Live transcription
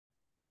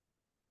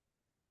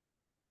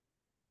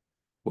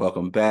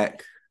Welcome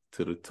back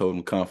to the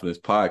Total Confidence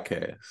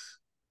Podcast.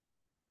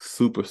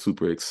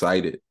 Super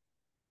excited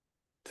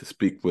to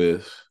speak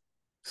with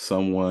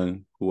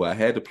someone who I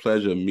had the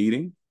pleasure of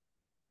meeting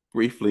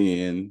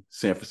briefly in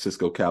San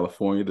Francisco,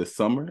 California this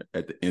summer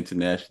at the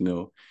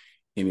International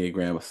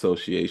Enneagram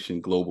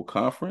Association Global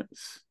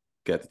Conference.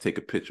 Got to take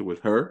a picture with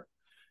her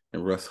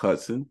and Russ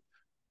Hudson,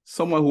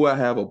 someone who I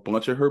have a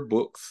bunch of her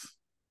books.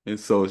 And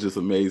so it's just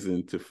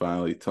amazing to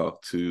finally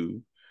talk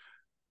to.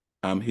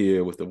 I'm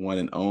here with the one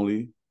and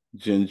only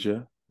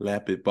Ginger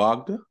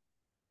Rapid-Bogda,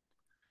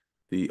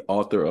 the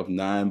author of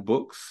 9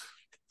 books,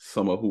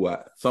 some of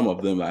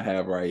them I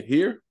have right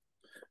here.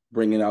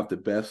 Bringing Out the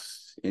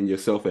Best in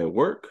Yourself at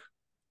Work,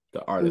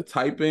 The Art of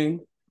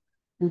Typing,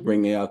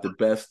 Bringing Out the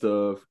Best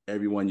of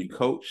Everyone You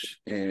Coach,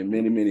 and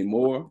many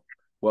more.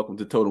 Welcome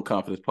to Total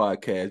Confidence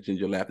Podcast,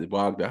 Ginger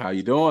Rapid-Bogda. How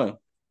you doing?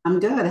 I'm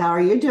good. How are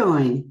you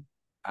doing?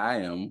 I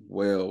am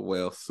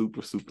well,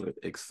 super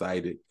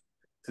excited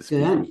to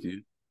speak with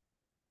you.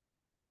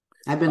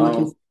 I've been looking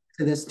forward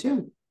to this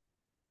too.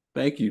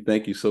 Thank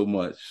you so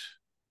much.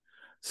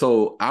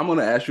 So I'm going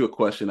to ask you a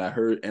question I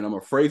heard, and I'm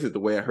going to phrase it the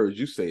way I heard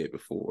you say it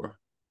before.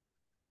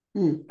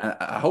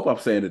 I hope I'm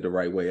saying it the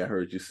right way. I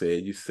heard you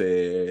said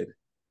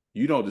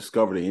you don't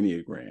discover the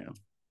Enneagram.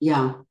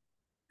 Yeah.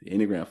 The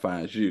Enneagram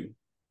finds you.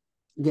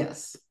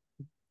 Yes.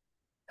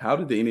 How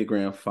did the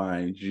Enneagram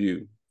find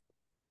you?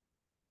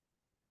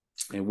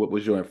 And what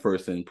was your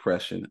first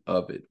impression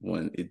of it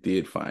when it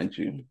did find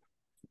you?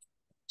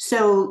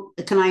 So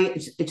can I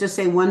just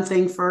say one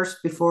thing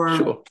first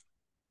before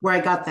where I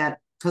got that?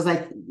 Because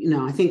I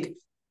think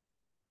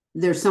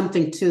there's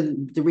something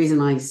to the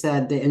reason I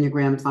said the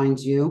Enneagram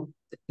finds you.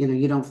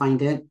 You don't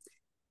find it.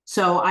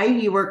 So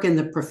I work in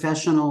the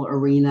professional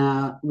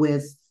arena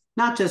with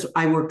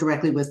I work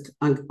directly with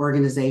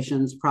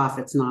organizations,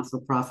 profits,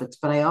 not-for-profits,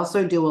 but I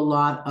also do a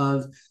lot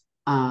of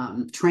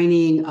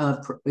training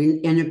of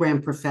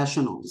Enneagram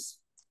professionals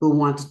who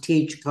want to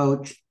teach,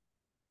 coach,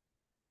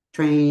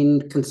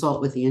 train,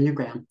 consult with the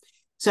Enneagram.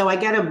 So I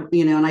get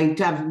and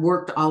I've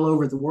worked all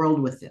over the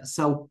world with this.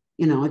 So,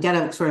 I get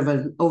a sort of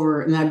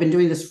and I've been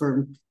doing this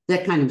for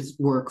that kind of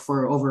work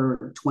for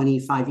over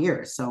 25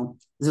 years. So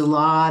there's a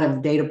lot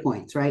of data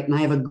points, right? And I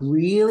have a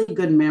really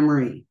good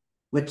memory,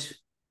 which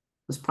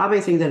was probably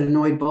the thing that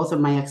annoyed both of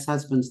my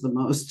ex-husbands the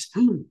most.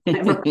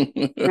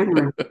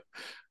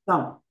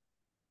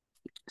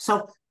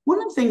 So one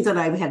of the things that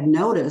I had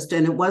noticed,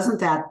 and it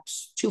wasn't that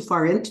too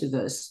far into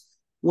this,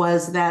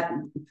 was that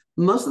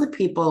most of the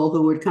people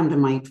who would come to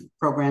my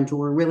programs who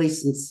were really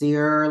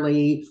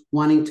sincerely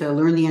wanting to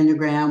learn the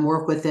Enneagram,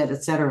 work with it,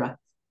 etc.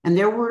 And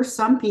there were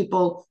some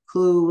people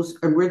whose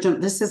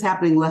this is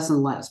happening less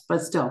and less,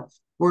 but still,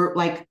 were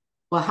like,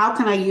 well, how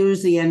can I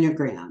use the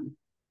Enneagram?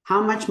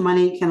 How much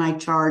money can I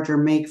charge or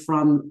make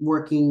from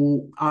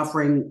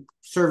offering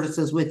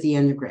services with the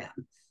Enneagram?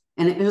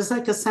 And it was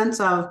like a sense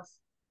of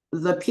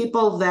the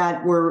people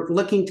that were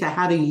looking to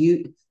how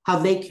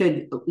they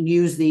could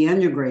use the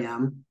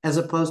Enneagram, as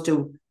opposed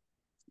to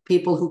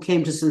people who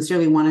came to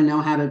sincerely want to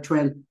know how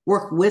to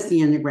work with the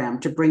Enneagram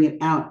to bring it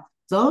out.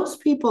 Those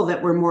people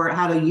that were more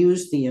how to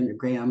use the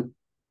Enneagram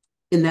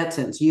in that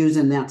sense,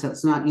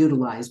 not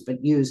utilize,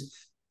 but use,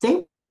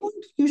 they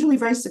weren't usually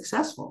very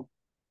successful.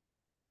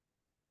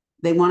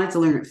 They wanted to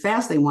learn it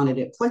fast. They wanted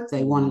it quick.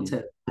 They wanted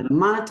to how to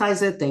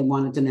monetize it. They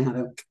wanted to know how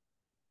to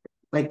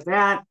like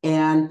that.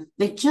 And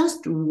they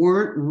just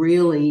weren't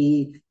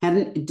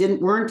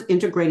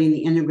integrating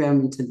the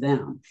Enneagram into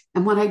them.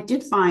 And what I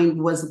did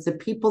find was that the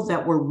people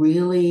that were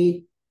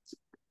really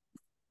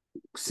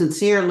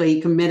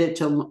sincerely committed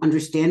to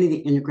understanding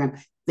the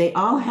Enneagram, they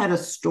all had a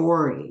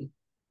story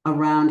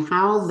around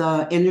how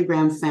the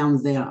Enneagram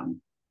found them.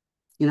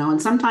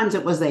 And sometimes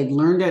it was they'd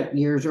learned it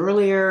years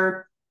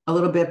earlier a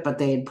little bit, but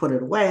they had put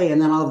it away,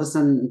 and then all of a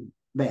sudden,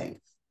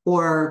 bang.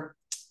 Or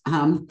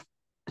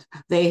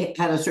they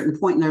had a certain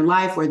point in their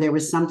life where there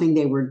was something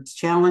they were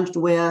challenged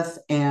with,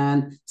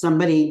 and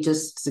somebody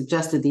just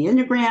suggested the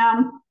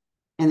Enneagram,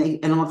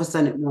 and all of a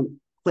sudden it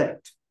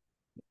clicked.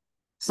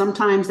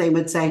 Sometimes they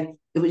would say,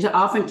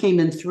 often came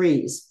in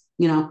threes.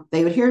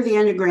 They would hear the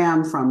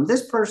Enneagram from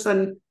this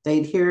person,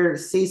 they'd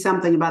see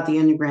something about the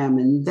Enneagram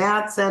in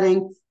that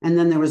setting, and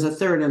then there was a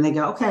third, and they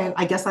go, okay,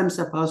 I guess I'm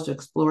supposed to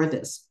explore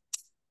this.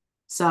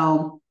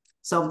 So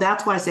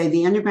that's why I say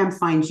the Enneagram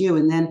finds you,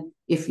 and then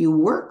if you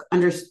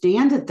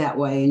understand it that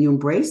way, and you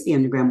embrace the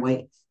Enneagram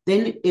way,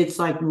 then it's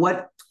like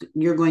what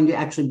you're going to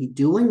actually be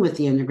doing with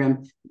the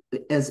Enneagram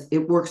as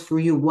it works through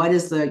you. What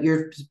is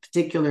your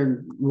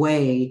particular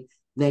way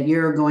that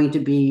you're going to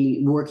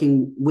be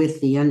working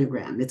with the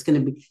Enneagram?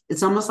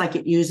 It's almost like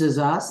it uses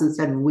us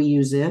instead of we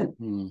use it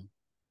in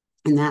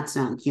that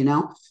sense,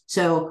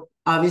 So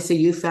obviously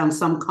you found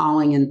some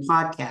calling in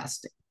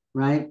podcasting,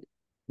 right?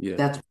 Yeah.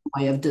 That's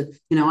why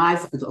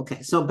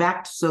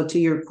So to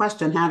your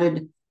question, how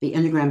did the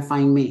Enneagram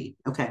find me?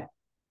 Okay.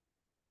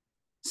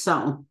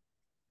 So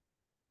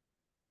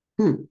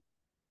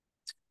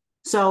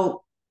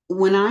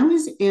when I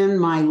was in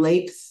my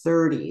late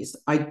 30s,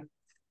 I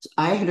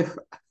had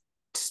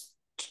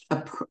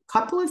a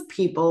couple of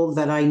people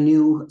that I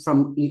knew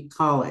from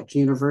college,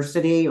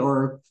 university,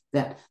 or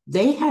that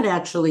they had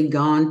actually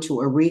gone to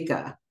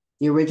Eureka,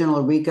 the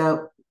original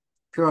Eureka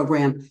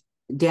program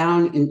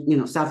down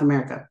in, South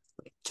America,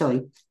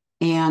 Chile.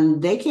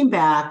 And they came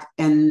back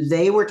and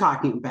they were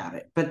talking about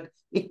it, but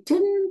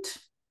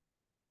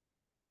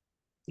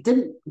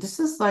this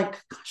is like,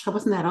 gosh, I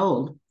wasn't that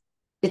old.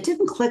 It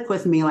didn't click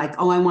with me like,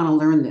 oh, I want to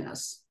learn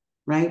this,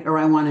 right? Or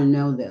I want to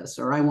know this,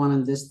 or I want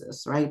to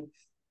this, right?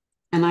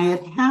 And I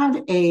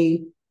had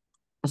a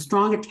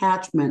strong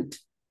attachment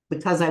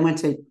because I went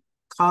to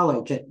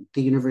college at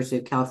the University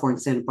of California,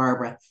 Santa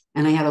Barbara,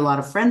 and I had a lot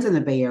of friends in the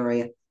Bay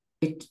Area.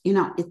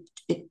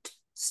 It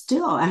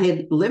still, I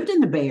had lived in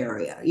the Bay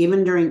Area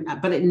even during,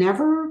 but it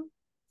never,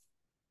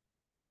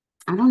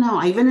 I don't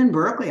know, even in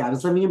Berkeley, I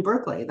was living in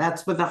Berkeley.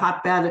 That's with the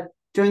hotbed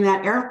during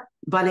that era,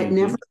 but it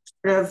never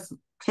sort of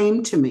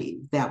came to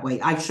me that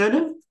way. I should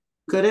have,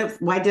 could have,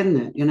 why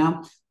didn't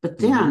it, But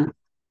then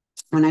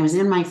when I was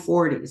in my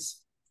 40s,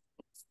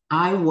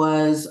 I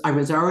was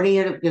already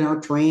a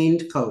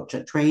trained coach,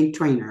 a trained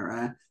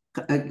trainer,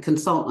 a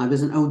consultant. I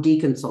was an OD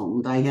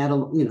consultant. I had a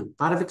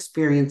lot of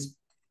experience,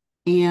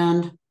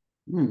 and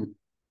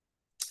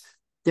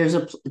there's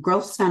a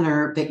growth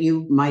center that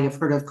you might have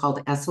heard of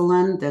called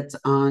Esalen that's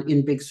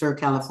in Big Sur,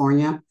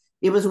 California.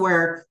 It was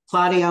where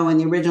Claudio and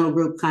the original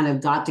group kind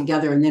of got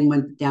together and then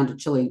went down to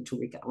Chile to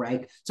Rica,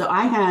 right? So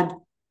I had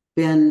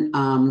been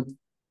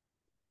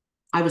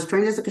I was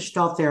trained as a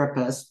Gestalt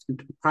therapist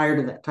prior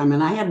to that time,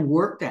 and I had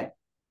worked at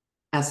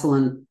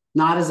Esalen,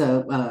 not as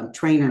a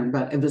trainer,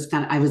 but it was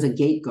I was a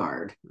gate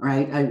guard,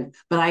 right?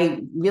 But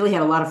I really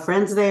had a lot of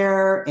friends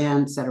there,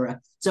 and et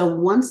cetera. So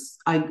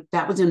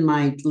that was in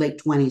my late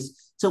 20s.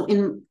 So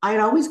I'd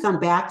always gone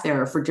back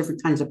there for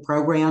different kinds of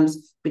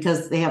programs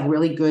because they have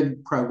really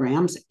good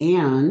programs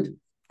and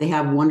they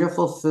have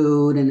wonderful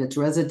food and it's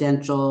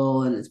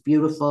residential and it's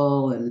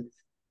beautiful. And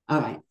all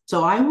right.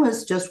 So I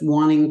was just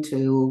wanting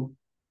to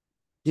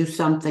do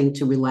something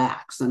to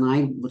relax. And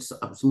I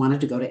wanted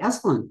to go to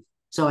Esalen.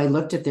 So I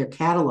looked at their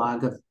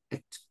catalog of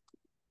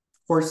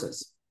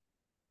courses.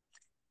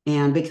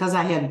 And because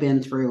I had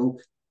been through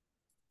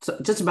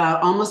just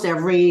about almost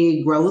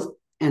every growth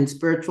and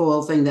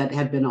spiritual thing that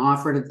had been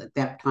offered at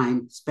that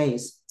time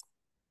space,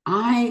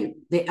 the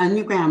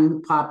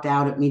Enneagram popped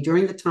out at me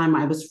during the time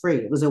I was free.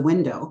 It was a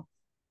window.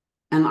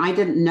 And I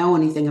didn't know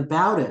anything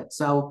about it.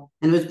 And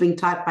it was being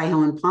taught by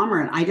Helen Palmer,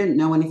 and I didn't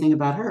know anything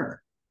about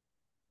her.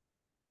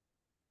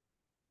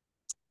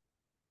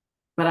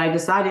 But I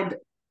decided,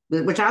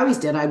 which I always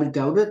did, I would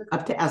go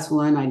up to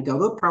Esalen. I'd go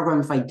to a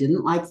program. If I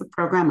didn't like the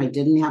program, I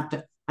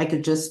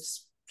could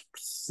just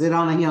sit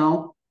on a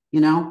hill,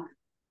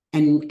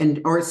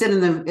 or sit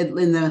in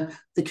the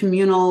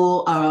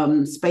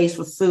communal space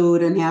with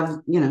food and have,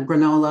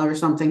 granola or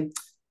something.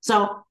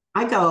 So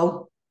I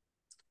go,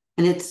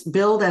 and it's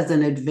billed as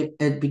a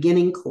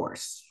beginning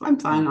course. I'm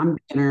fine. I'm a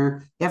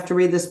beginner. You have to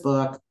read this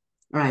book.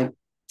 All right.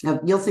 Now,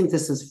 you'll think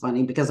this is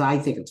funny because I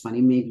think it's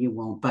funny. Maybe you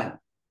won't, but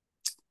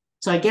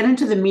so I get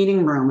into the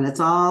meeting room, and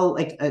it's all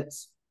like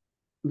it's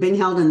being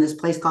held in this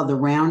place called the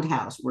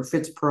Roundhouse, where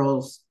Fritz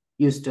Perls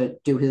used to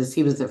do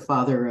he was the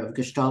father of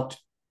Gestalt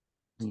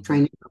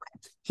training.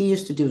 He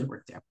used to do his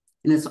work there.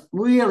 And it's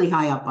really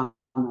high up on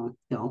the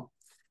hill.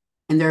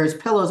 And there's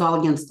pillows all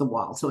against the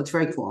wall. So it's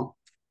very cool.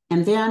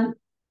 And then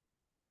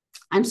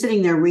I'm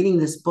sitting there reading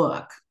this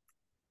book,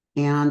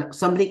 and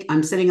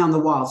I'm sitting on the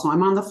wall. So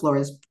I'm on the floor.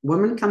 This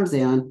woman comes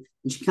in,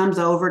 and she comes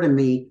over to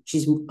me.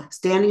 She's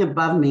standing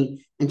above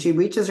me, and she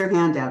reaches her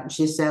hand out, and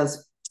she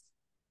says,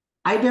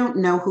 "I don't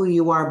know who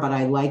you are, but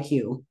I like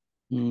you."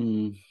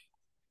 And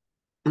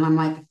I'm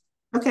like,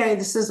 okay,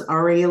 this is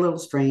already a little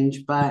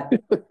strange, but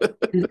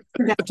it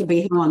turned out to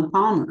be Helen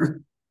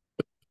Palmer.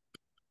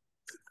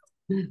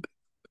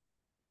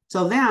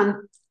 So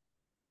then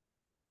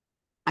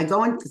I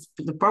go in,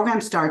 the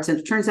program starts, and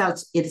it turns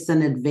out it's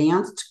an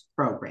advanced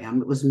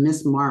program. It was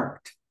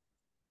mismarked.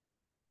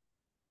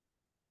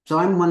 So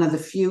I'm one of the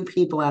few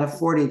people out of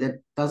 40 that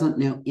doesn't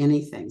know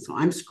anything. So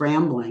I'm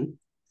scrambling.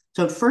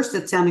 So at first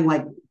it's sounding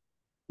like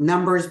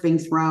numbers being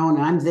thrown.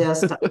 I'm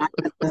this,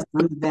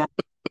 I'm that.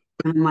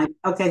 And I'm like,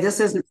 okay, this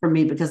isn't for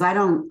me because I'm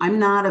a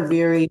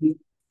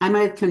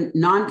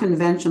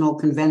non-conventional,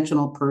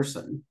 conventional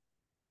person.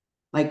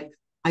 Like,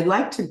 I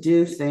like to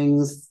do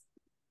things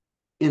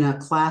in a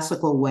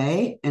classical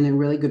way and a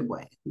really good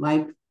way.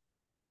 Like,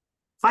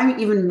 if I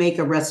even make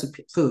a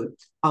recipe food,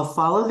 I'll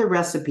follow the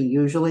recipe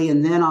usually,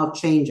 and then I'll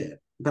change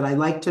it. But I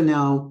like to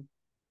know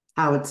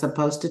how it's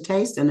supposed to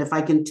taste. And if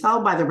I can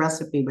tell by the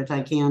recipe, which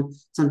I can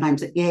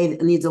sometimes, hey,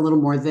 it needs a little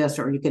more of this,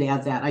 or you could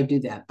add that, I do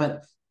that.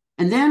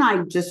 And then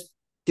I just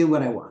do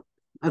what I want.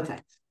 Okay.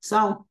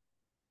 So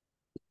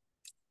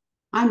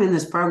I'm in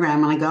this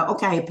program and I go,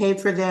 okay, I paid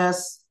for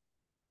this.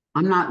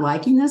 I'm not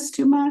liking this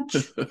too much.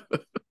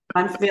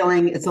 I'm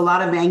feeling it's a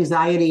lot of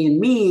anxiety in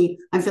me.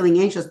 I'm feeling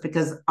anxious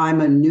because I'm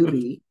a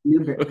newbie,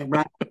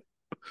 right?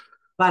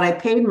 But I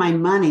paid my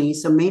money,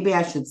 so maybe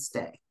I should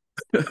stay.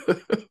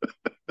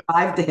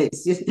 5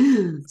 days.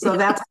 So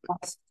that's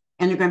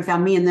Enneagram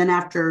found me. And then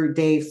after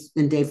day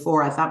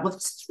 4, I thought, well,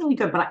 this is really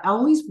good. But I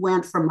always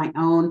went from my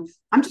own,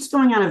 I'm just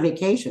going on a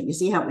vacation. You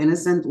see how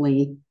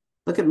innocently,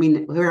 look at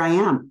me, here I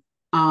am.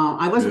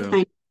 I wasn't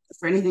planning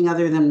for anything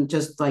other than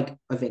just like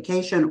a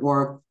vacation,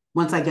 or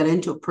once I got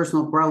into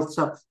personal growth.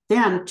 So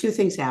then 2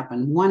 things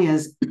happened. One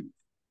is,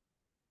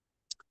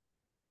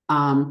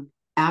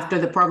 after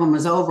the program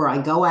was over,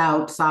 I go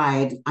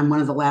outside. I'm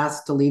one of the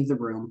last to leave the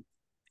room.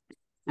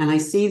 And I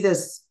see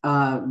this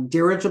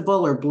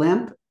dirigible or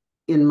blimp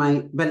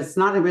but it's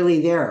not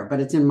really there,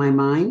 but it's in my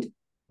mind.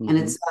 Mm-hmm. And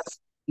it says,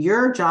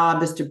 your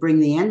job is to bring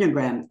the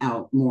Enneagram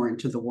out more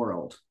into the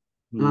world.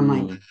 And I'm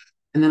like,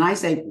 and then I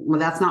say, well,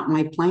 that's not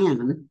my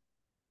plan.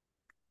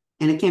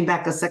 And it came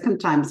back a second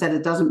time, said,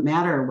 it doesn't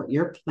matter what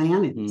your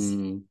plan is.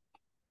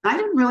 I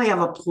didn't really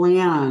have a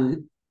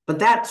plan, but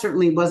that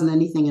certainly wasn't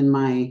anything in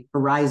my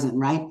horizon,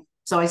 right?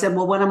 So I said,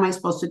 well, what am I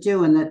supposed to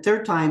do? And the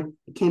third time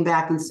it came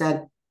back and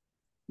said,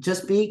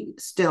 just be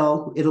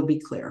still, it'll be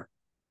clear.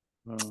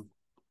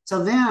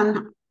 So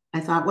then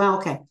I thought, well,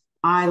 okay,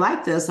 I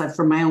like this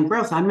for my own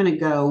growth. I'm going to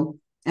go.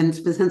 And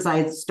since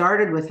I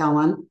started with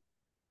Helen,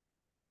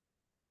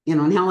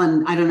 and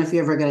Helen, I don't know if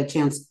you ever got a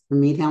chance to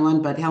meet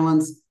Helen, but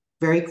Helen's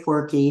very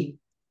quirky,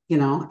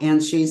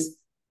 and she's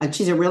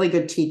a really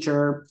good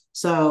teacher.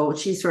 So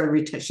she's sort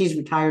of she's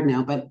retired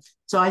now, but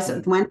so I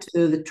went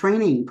to the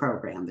training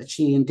program that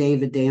she and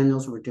David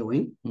Daniels were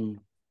doing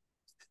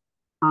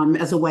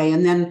as a way.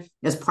 And then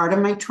as part of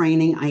my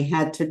training, I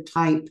had to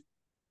type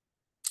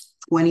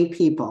 20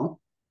 people.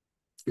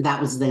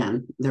 That was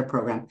then their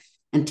program.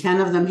 And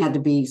 10 of them had to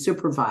be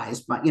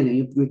supervised, but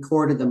you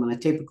recorded them on a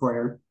tape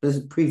recorder. This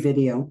is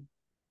pre-video.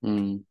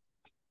 And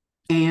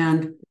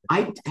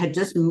I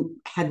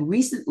had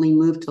recently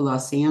moved to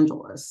Los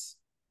Angeles.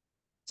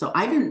 So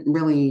I didn't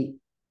really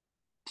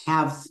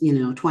have,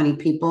 20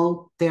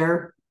 people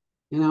there,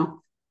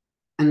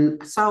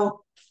 And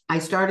so I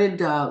started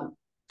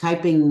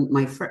typing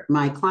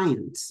my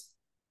clients.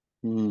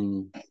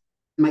 So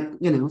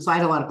I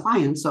had a lot of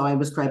clients, so I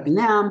was typing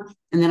them,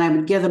 and then I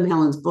would give them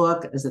Helen's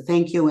book as a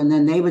thank you, and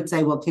then they would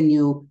say, well, can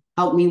you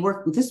help me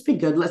work? This would be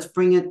good. Let's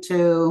bring it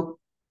to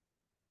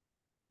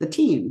the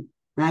team,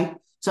 right?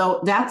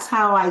 So that's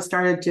how I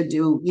started to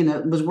do,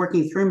 it was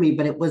working through me,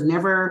 but it was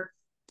never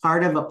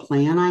part of a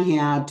plan I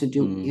had to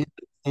do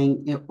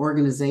anything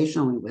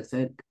organizationally with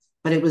it,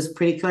 but it was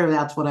pretty clear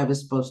that's what I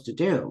was supposed to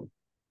do.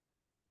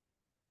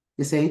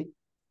 You see?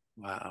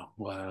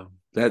 Wow.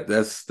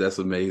 That's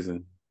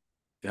amazing.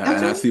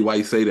 And I see why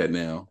you say that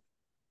now.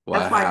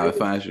 How it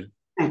finds you.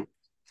 Right.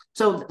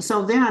 So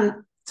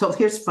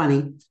here's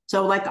funny.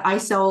 So like I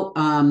sell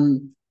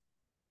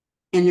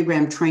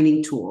Enneagram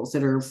training tools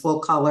that are full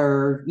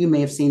color. You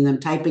may have seen them,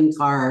 typing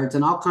cards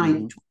and all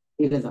kinds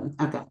of them.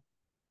 Okay.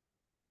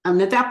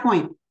 At that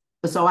point,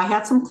 so I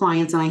had some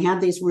clients and I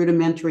had these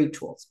rudimentary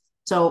tools.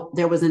 So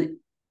there was an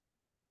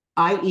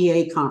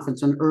IEA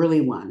conference, an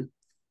early one.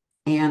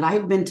 And I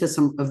had been to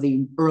some of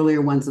the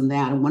earlier ones than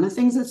that. And one of the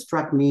things that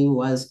struck me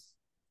was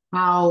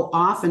how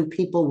often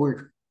people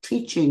were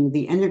teaching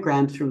the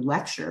Enneagram through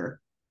lecture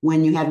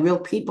when you had real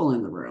people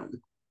in the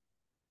room.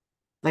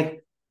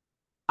 Like,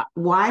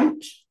 why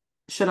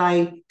should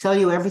I tell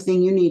you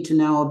everything you need to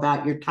know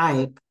about your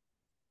type?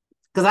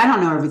 Because I don't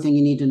know everything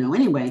you need to know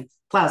anyway.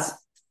 Plus,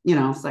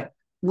 it's like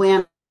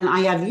when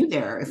I have you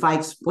there, if I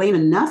explain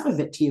enough of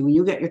it to you and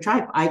you get your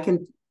type, I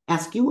can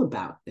ask you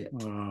about it.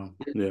 So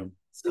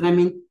what I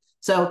mean?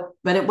 So,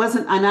 but it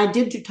wasn't, and I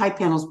did do type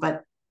panels,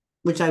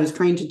 which I was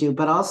trained to do,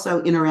 but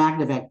also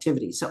interactive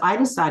activities. So I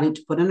decided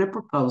to put in a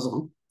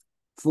proposal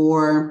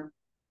for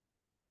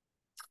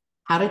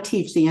how to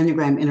teach the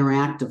Enneagram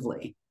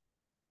interactively.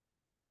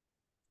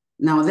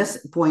 Now, at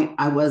this point,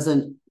 I was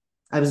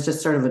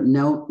just sort of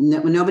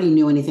nobody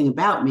knew anything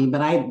about me,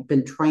 but I had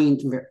been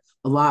trained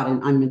a lot,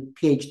 and I'm a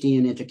PhD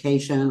in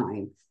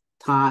education.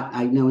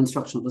 I know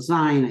instructional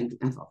design.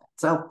 I thought that.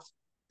 So,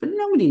 but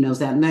nobody knows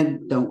that, and I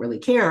don't really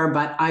care.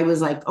 But I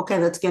was like, okay,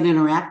 let's get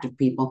interactive,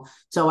 people.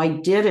 So I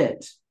did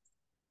it,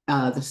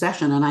 the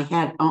session, and I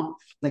had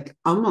like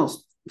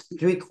almost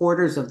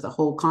 3/4 of the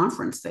whole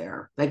conference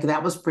there. Like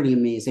that was pretty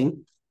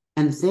amazing.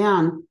 And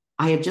then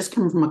I had just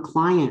come from a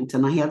client,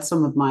 and I had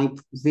some of my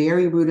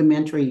very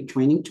rudimentary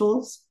training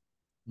tools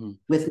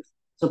with me.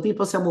 So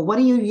people said, well, what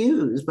do you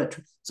use?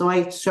 So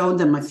I showed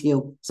them a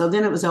few. So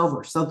then it was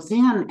over. So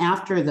then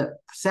after the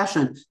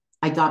session,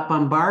 I got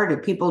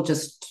bombarded. People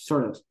just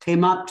sort of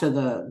came up to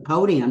the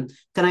podium.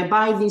 Can I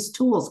buy these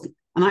tools?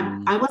 And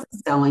I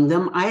wasn't selling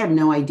them. I had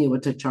no idea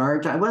what to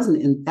charge. But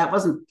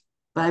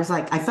I was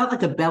like, I felt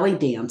like a belly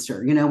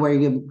dancer, where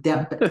you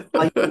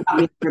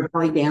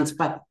belly dance.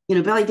 But,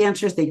 belly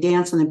dancers, they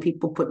dance and then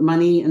people put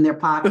money in their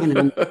pocket.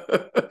 And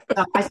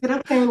so I said,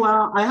 okay,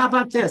 well, how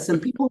about this?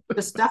 And people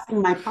were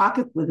stuffing my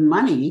pocket with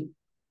money.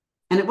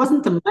 And it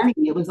wasn't the money.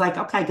 It was like,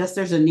 okay, I guess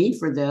there's a need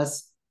for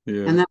this.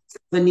 Yeah. And that's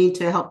the need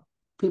to help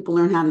people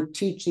learn how to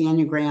teach the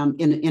Enneagram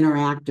in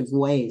interactive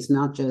ways,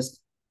 not just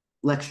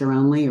lecture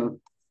only or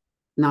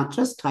not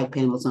just type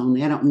panels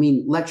only. I don't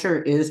mean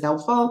lecture is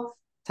helpful,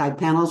 type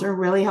panels are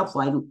really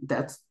helpful.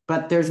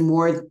 But there's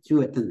more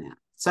to it than that.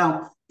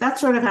 So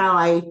that's sort of how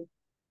I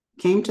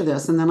came to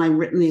this. And then I've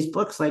written these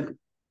books like,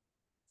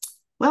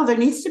 well, there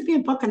needs to be a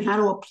book on how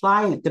to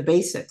apply it, the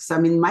basics. I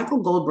mean,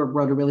 Michael Goldberg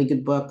wrote a really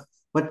good book,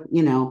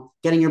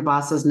 Getting Your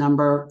Boss's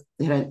Number.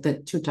 It had the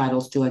 2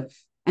 titles to it.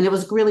 And it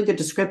was really good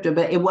descriptive,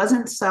 but it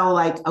wasn't so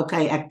like,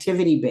 okay,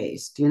 activity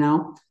based,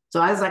 So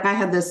I was like, I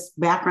had this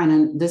background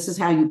and this is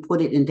how you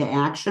put it into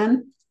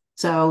action.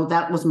 So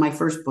that was my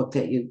first book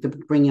to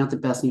bring out the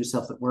best in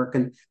yourself at work.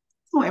 And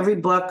every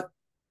book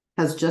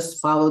has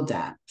just followed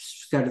that.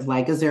 Sort of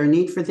like, is there a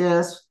need for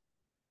this?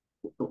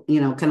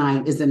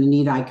 Is it a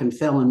need I can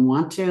fill and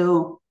want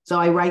to? So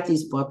I write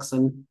these books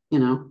and,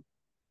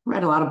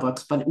 write a lot of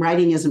books, but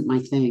writing isn't my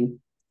thing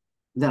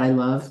that I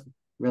love,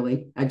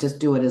 really. I just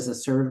do it as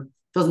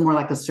feels more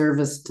like a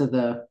service to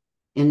the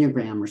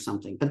Enneagram or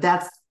something, but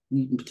that's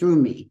through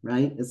me,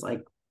 right? It's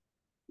like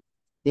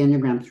the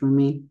Enneagram through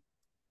me.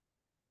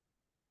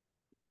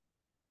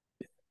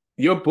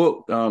 Your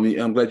book,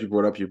 I'm glad you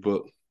brought up your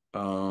book.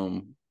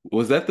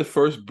 Was that the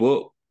first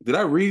book? Did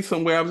I read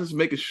somewhere? I was just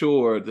making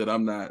sure that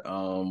I'm not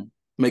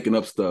making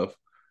up stuff,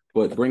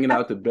 but bringing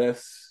out the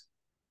best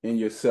in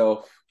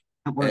yourself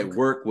at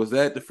work. Was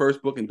that the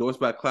first book endorsed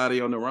by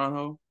Claudio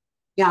Naranjo?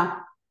 Yeah.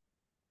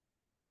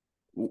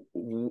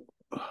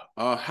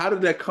 How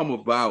did that come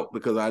about?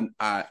 Because I'm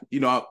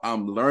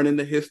learning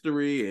the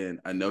history, and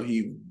I know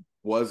he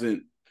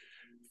wasn't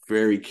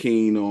very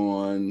keen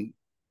on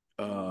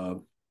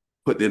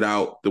putting it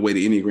out the way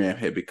the Enneagram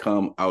had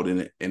become out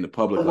in the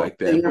public like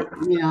that.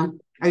 Yeah.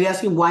 Are you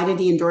asking why did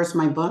he endorse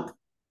my book?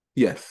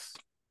 Yes.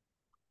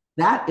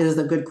 That is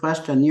a good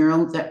question.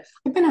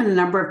 I've been on a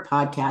number of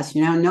podcasts,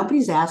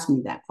 nobody's asked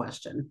me that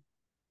question.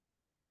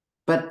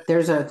 But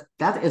that's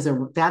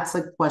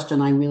a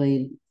question I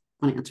really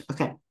want to answer.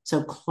 Okay.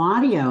 So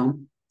Claudio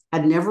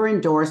had never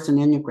endorsed an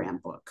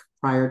Enneagram book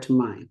prior to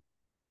mine.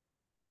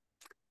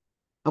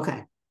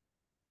 Okay.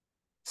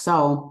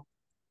 So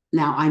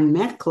now I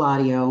met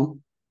Claudio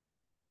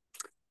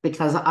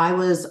because I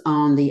was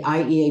on the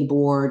IEA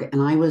board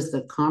and I was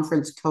the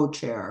conference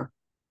co-chair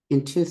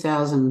in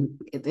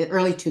the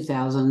early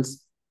 2000s.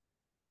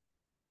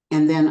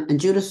 And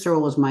Judith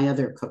Searle was my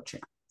other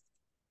co-chair.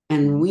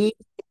 And we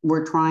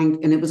were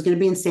and it was going to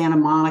be in Santa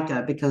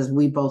Monica because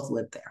we both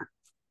lived there.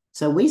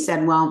 So we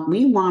said, well,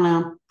 we want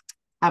to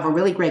have a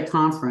really great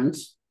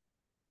conference.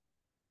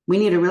 We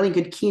need a really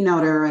good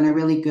keynoter and a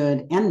really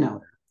good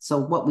endnoter. So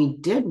what we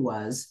did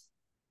was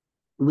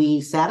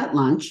we sat at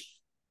lunch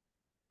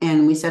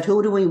and we said,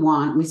 who do we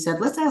want? We said,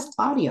 let's ask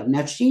Claudio.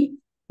 Now, she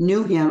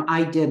knew him.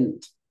 I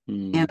didn't.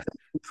 And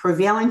the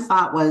prevailing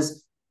thought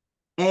was,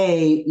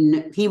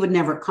 he would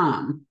never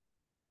come.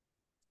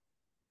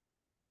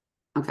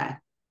 Okay.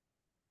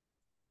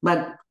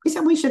 But we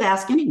said we should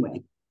ask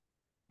anyway.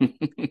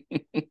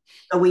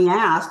 So we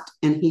asked,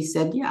 and he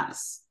said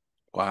yes.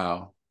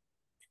 Wow.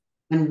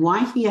 And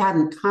why he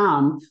hadn't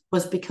come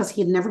was because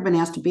he had never been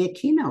asked to be a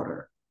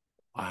keynoter.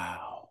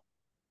 Wow.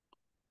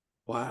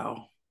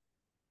 Wow.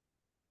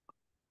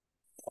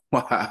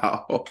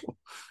 Wow.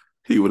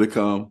 He would have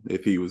come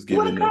if he was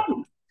given it.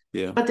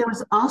 Yeah. But there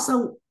was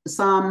also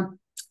some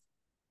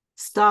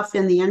stuff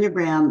in the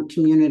Enneagram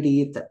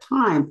community at the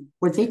time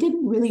where they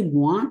didn't really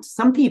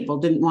some people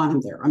didn't want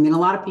him there. I mean, a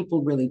lot of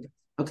people really did.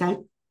 Okay.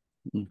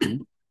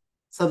 Mm-hmm.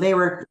 So they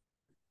were,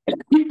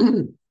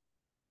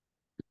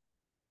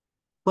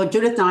 well,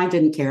 Judith and I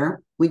didn't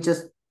care. In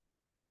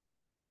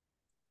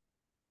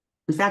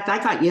fact,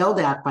 I got yelled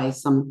at by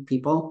some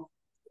people.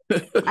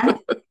 I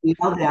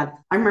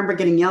remember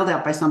getting yelled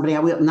at by somebody. I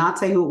will not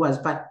say who it was,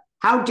 but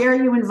how dare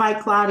you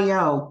invite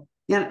Claudio?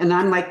 Yeah, and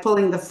I'm like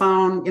pulling the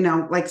phone,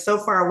 like so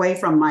far away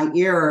from my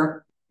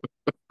ear.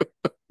 And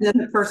then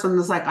the person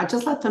was like, I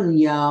just let them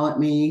yell at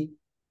me.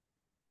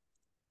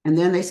 And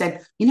then they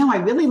said, I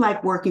really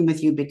like working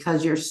with you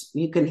because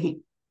you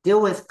can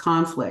deal with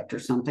conflict or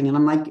something. And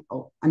I'm like,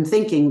 I'm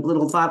thinking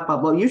little thought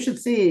bubble, you should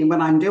see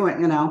what I'm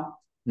doing,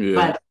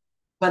 Yeah.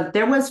 But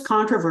there was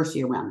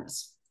controversy around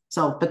this.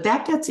 So, but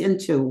that gets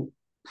into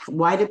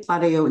why did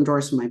Claudio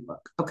endorse my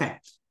book? Okay.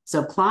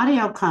 So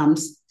Claudio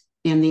comes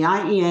in the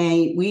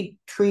IEA. We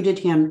treated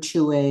him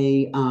to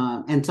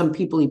and some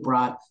people he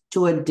brought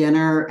to a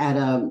dinner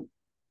at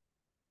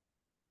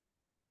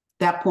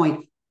that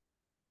point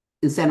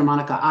in Santa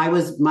Monica.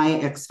 My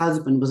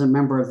ex-husband was a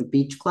member of the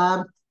beach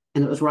club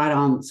and it was right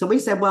on. So we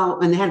said, well,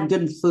 and they had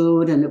good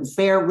food and it was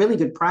fair, really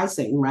good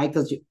pricing, right?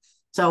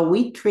 So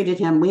we treated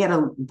him, we had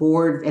a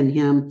board and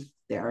him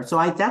there. So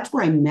that's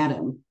where I met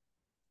him.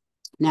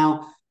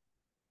 Now,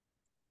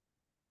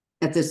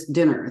 at this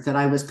dinner that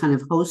I was kind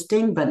of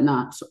hosting, but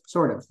not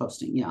sort of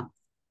hosting. Yeah.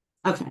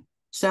 Okay.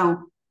 So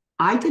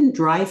I didn't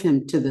drive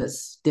him to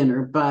this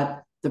dinner,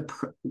 but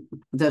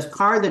the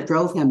car that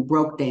drove him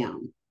broke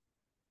down.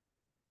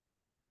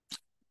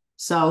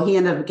 So he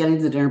ended up getting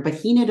to the dinner, but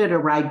he needed a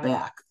ride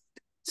back.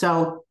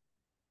 So,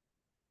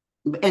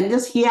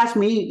 and he asked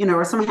me,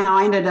 or somehow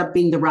I ended up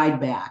being the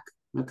ride back.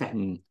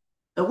 Okay.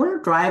 So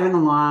we're driving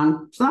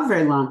along. It's not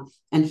very long.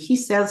 And he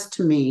says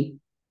to me,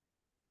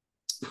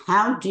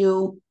 how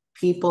do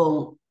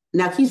people,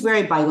 now he's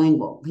very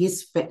bilingual.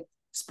 He's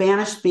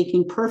Spanish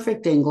speaking,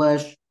 perfect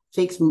English,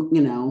 speaks,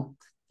 he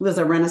was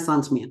a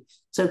Renaissance man.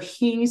 So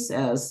he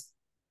says,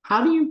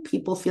 how do you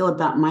people feel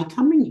about my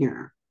coming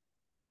here?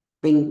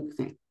 And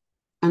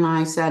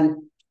I said,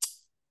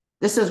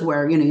 this is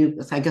where,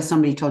 I guess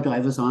somebody told you I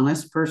was an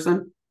honest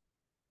person.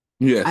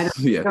 Yes.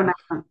 Yeah.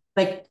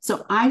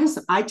 So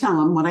I tell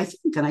them what I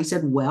think. And I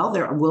said, well,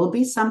 there will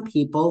be some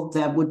people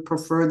that would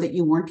prefer that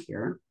you weren't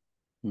here.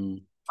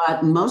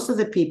 But most of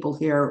the people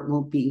here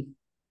will be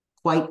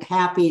quite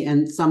happy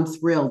and some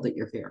thrilled that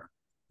you're here.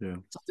 Yeah.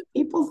 So the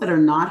people that are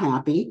not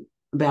happy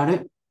about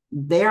it,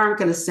 they aren't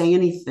going to say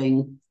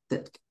anything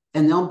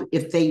and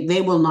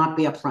they will not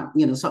be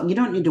upfront, so you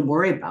don't need to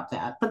worry about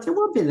that, but there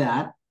will be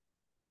that.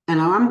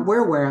 And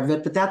we're aware of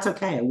it, but that's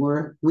okay.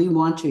 We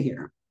want you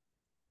here.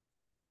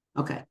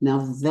 Okay.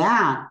 Now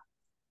that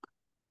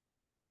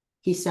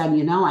he said,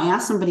 I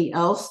asked somebody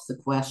else the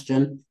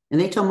question and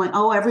they told me,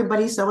 oh,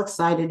 everybody's so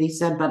excited. He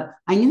said, but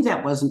I knew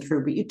that wasn't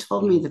true, but you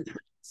told me that.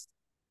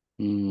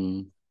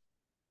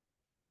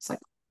 It's like,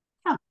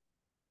 yeah.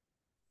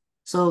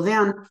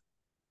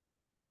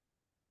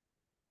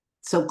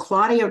 So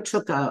Claudio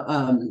took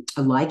a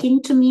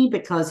liking to me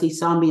because he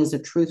saw me as a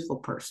truthful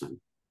person.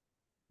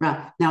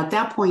 Right. Now, at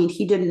that point,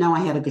 he didn't know I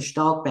had a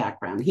Gestalt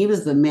background. He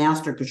was the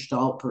master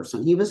Gestalt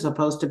person. He was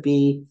supposed to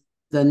be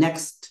the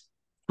next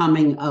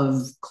coming of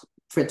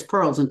Fritz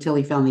Perls until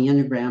he found the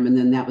Enneagram, and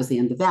then that was the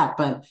end of that.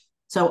 But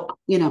so,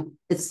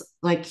 it's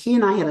like he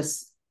and I had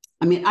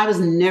I was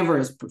never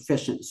as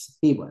proficient as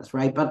he was,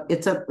 right? But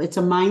it's a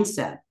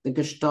mindset, the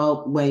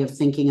Gestalt way of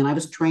thinking. And I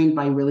was trained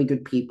by really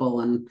good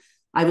people, and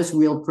I was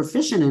real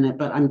proficient in it,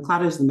 but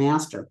Claudio's the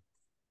master.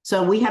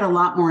 So we had a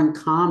lot more in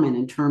common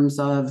in terms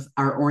of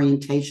our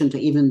orientation to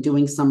even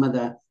doing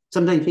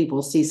sometimes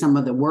people see some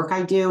of the work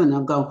I do and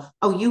they'll go,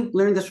 oh, you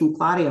learned this from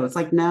Claudio. It's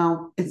like,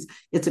 no, it's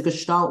a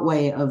Gestalt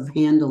way of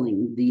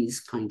handling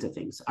these kinds of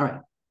things. All right.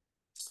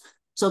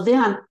 So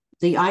then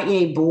the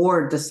IA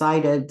board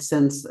decided,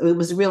 since it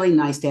was really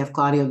nice to have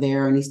Claudio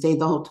there and he stayed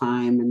the whole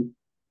time. And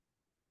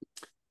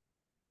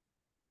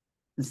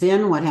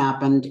then what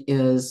happened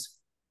is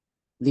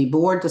the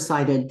board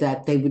decided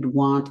that they would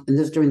want, and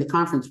this during the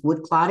conference,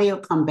 would Claudio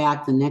come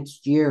back the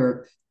next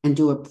year and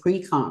do a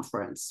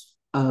pre-conference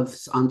on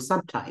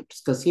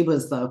subtypes? Because he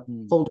was the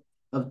holder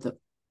of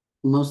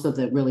most of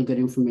the really good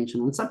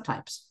information on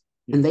subtypes.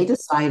 Yeah. And they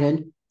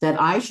decided that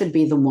I should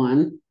be the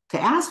one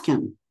to ask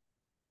him.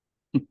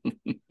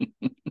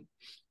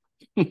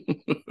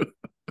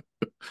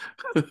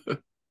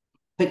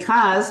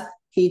 Because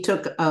he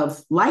took a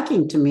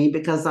liking to me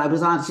because I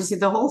was honest. You see,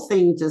 the whole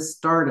thing just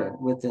started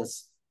with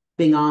this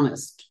being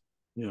honest.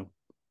 Yeah.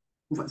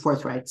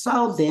 Forthright.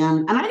 So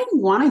then, and I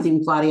didn't want anything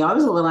from Claudio. I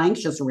was a little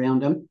anxious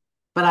around him,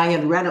 but I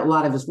had read a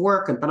lot of his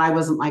work, but I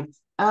wasn't like,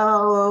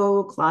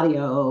 oh,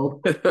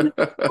 Claudio.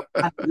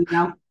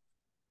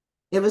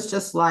 It was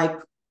just like,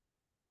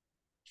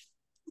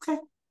 okay.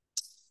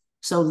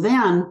 And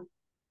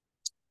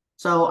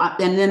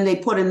then they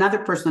put another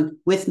person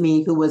with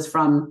me who was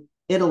from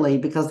Italy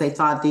because they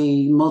thought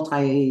the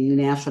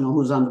multinational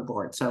who's on the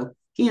board. So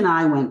he and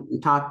I went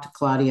and talked to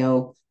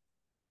Claudio.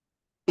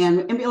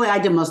 And really, I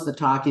did most of the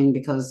talking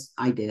because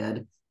I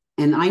did.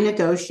 And I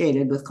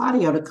negotiated with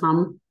Claudio to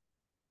come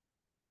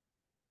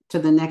to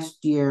the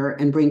next year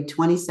and bring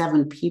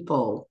 27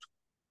 people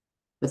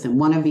with him,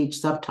 one of each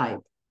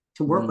subtype,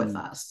 to work with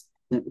us.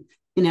 We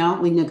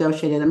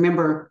negotiated. I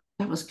remember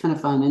that was kind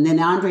of fun. And then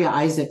Andrea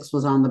Isaacs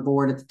was on the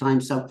board at the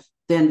time. So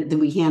then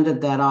we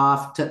handed that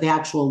off to the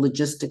actual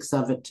logistics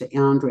of it to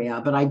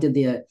Andrea. But I did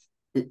the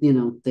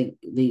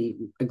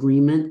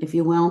agreement, if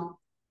you will.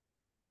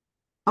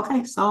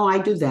 Okay, so I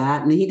do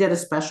that. And he did a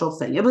special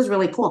thing. It was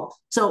really cool.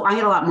 So I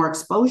had a lot more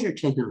exposure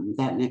to him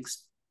that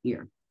next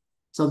year.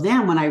 So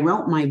then when I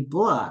wrote my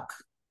book,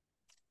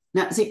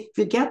 now, see, if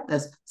you get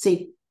this,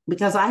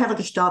 because I have a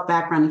Gestalt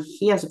background,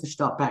 he has a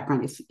Gestalt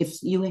background.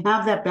 If you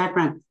have that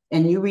background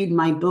and you read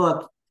my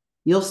book,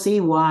 you'll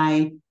see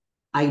why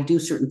I do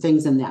certain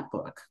things in that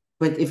book.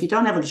 But if you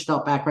don't have a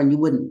Gestalt background, you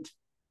wouldn't.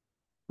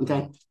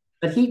 Okay.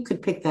 But he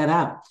could pick that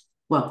up.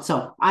 Well,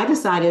 so I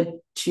decided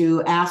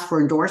to ask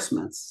for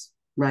endorsements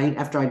right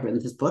after I'd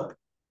written this book.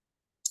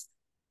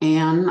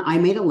 And I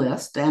made a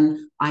list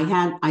and I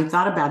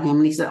thought about him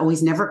and he said, oh,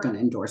 he's never going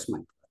to endorse my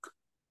book.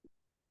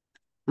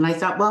 And I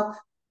thought, well,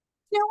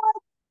 you know what?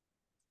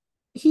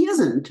 He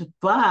isn't,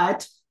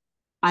 but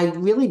I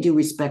really do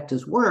respect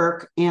his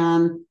work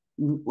and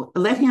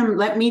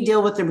let me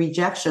deal with the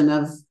rejection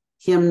of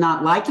him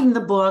not liking the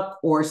book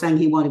or saying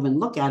he won't even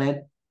look at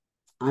it.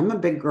 I'm a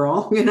big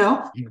girl,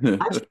 I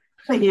should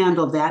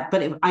handle that.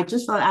 But I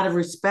just felt out of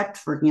respect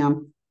for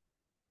him,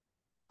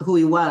 who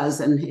he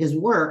was and his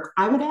work,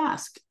 I would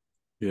ask.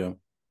 Yeah.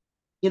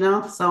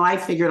 So I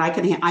figured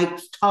I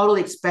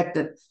totally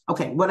expected,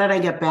 okay, what did I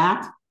get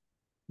back?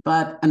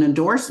 But an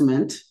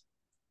endorsement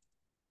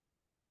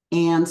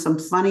and some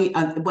funny,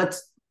 it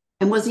was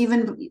the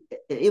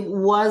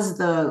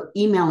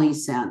email he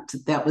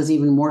sent that was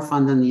even more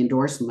fun than the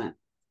endorsement,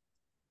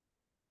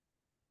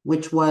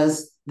 which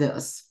was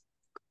this.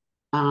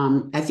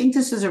 I think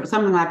this is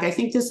something like, I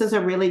think this is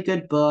a really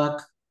good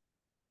book.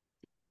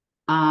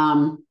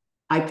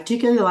 I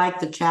particularly like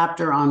the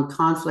chapter on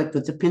conflict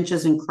with the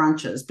pinches and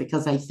crunches,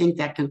 because I think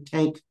that can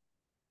take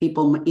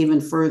people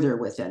even further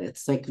with it.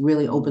 It's like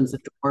really opens the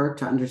door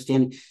to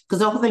understanding. Because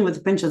the whole thing with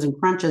the pinches and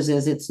crunches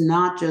is it's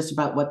not just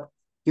about what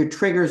your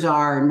triggers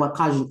are and what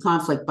causes you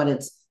conflict, but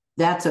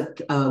that's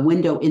a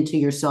window into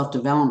your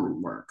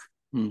self-development work.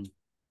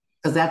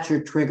 Because that's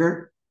your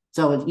trigger.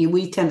 So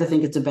we tend to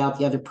think it's about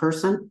the other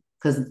person,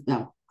 because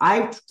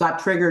I got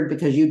triggered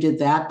because you did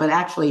that. But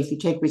actually, if you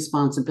take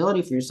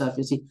responsibility for yourself,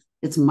 you see,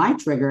 it's my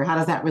trigger. How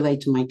does that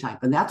relate to my type?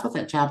 And that's what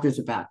that chapter is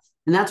about.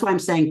 And that's why I'm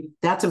saying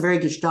that's a very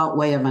Gestalt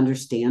way of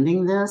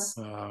understanding this.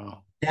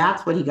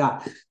 That's what he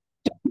got.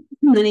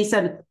 And then he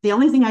said, the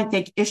only thing I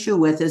take issue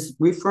with is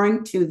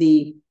referring to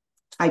the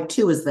type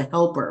 2 as the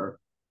helper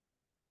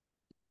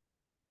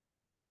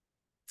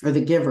or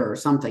the giver or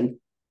something.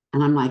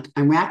 And I'm like,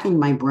 I'm racking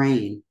my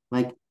brain.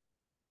 Like,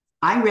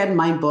 I read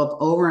my book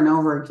over and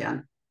over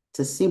again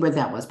to see what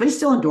that was, but he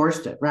still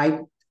endorsed it, right?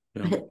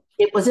 Yeah.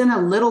 It was in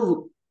a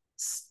little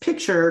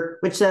picture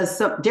which says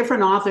some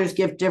different authors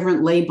give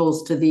different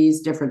labels to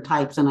these different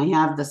types, and I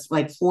have this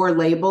like 4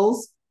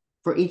 labels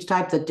for each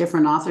type that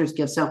different authors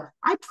give. So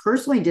I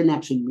personally didn't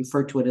actually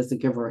refer to it as the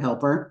giver or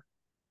helper.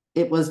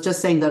 It was just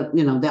saying that,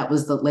 that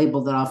was the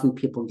label that often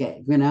people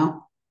gave,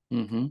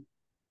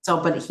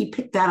 So, but he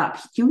picked that up.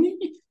 Do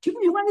you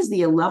realize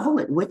the level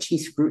at which he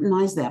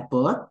scrutinized that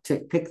book to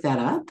pick that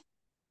up?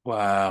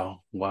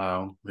 Wow.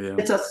 Yeah.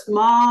 It's a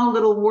small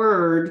little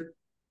word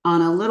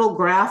on a little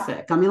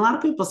graphic. I mean, a lot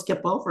of people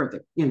skip over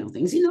the,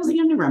 things. He knows the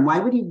Enneagram. Why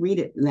would he read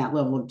it in that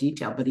level of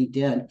detail? But he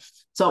did.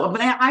 So,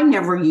 but I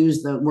never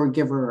use the word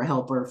giver or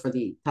helper for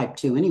the type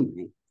 2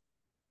 anyway.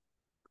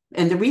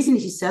 And the reason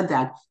he said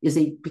that is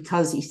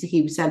because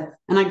he said,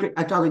 and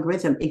I totally agree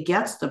with him, it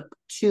gets the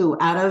 2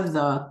 out of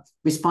the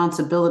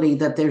responsibility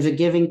that there's a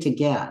giving to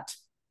get.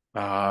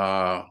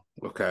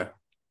 Okay.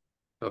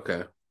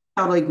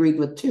 Totally agreed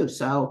with 2.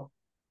 So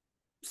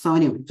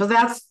anyway, so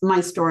that's my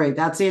story.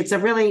 That's it. It's a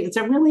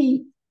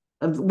really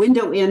a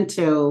window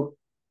into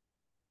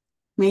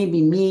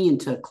maybe me,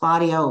 into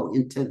Claudio,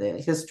 into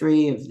the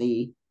history of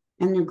the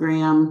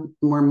Enneagram,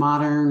 more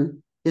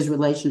modern, his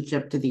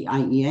relationship to the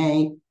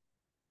IEA.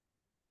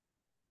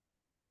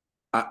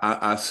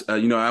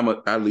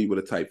 I lead with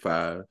a type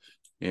 5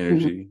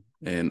 energy,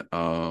 and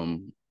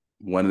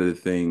one of the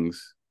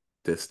things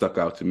that stuck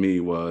out to me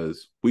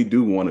was we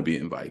do want to be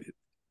invited.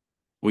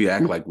 We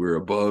act like we're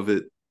above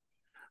it,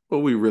 but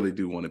we really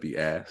do want to be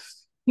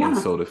asked. Yeah. And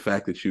so the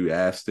fact that you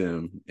asked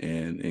him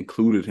and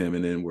included him,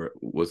 and then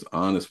was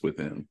honest with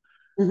him,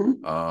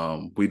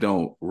 we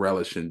don't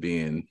relish in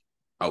being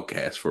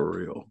outcast for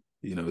real.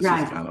 It's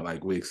just kind of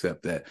like we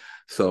accept that.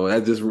 So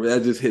that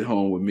just hit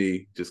home with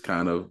me, just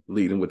kind of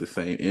leading with the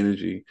same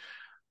energy.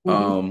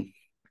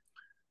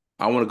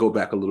 I want to go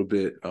back a little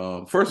bit.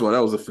 First of all, that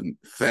was a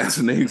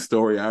fascinating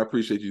story. I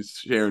appreciate you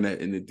sharing that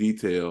in the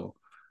detail.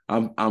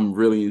 I'm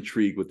really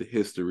intrigued with the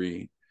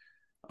history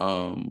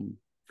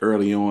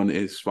early on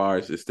as far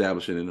as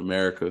establishing in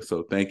America.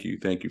 So thank you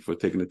for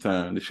taking the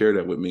time to share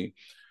that with me.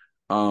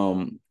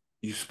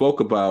 You spoke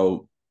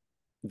about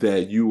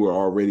that you were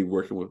already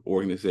working with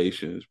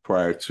organizations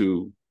prior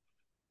to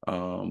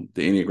the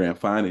Enneagram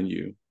finding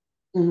you.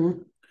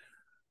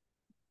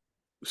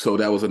 So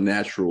that was a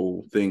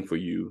natural thing for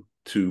you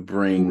to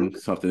bring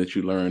something that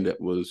you learned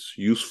that was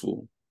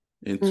useful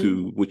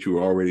into what you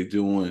were already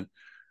doing.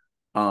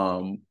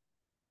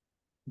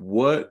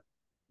 What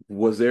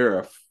was there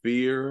a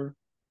fear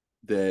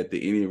that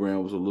the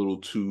Enneagram was a little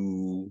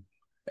too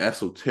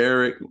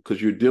esoteric, because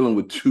you're dealing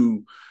with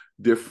 2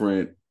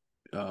 different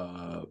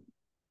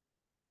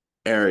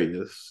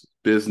areas,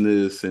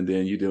 business, and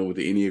then you're dealing with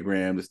the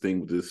Enneagram, this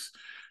thing with this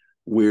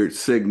weird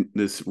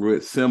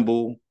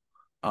symbol.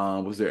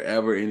 Was there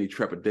ever any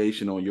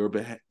trepidation on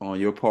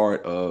your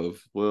part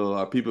of, well,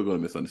 are people going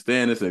to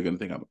misunderstand this? They're going to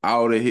think I'm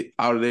out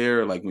of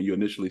there, like when you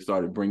initially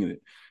started bringing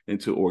it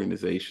into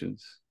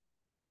organizations?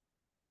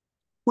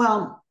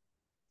 Well,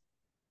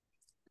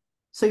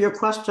 so your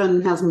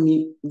question has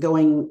me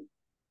going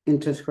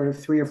into sort of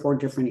 3 or 4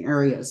 different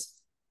areas.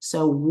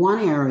 So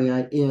one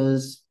area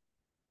is,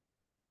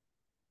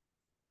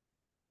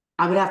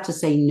 I would have to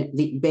say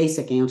the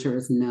basic answer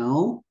is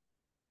no.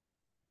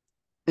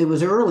 It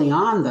was early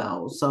on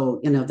though,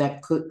 so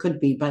that could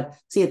be. But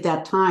see, at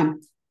that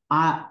time,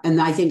 and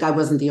I think I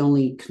wasn't the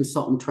only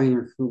consultant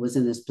trainer who was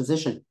in this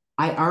position.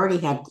 I already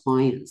had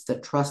clients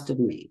that trusted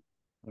me.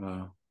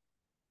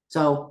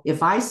 So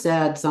if I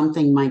said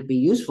something might be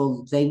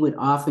useful, they would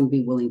often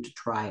be willing to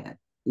try it.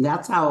 And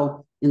that's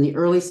how, in the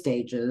early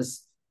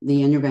stages,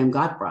 the Enneagram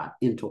got brought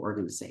into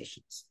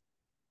organizations.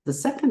 The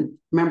second,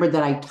 remember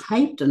that I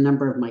typed a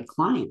number of my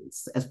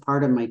clients as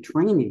part of my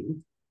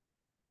training,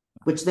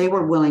 which they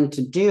were willing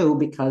to do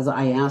because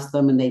I asked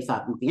them and they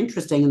thought it would be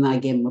interesting. And then I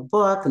gave them a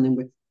book, and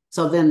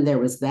then there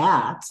was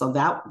that. So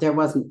that there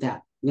wasn't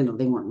that,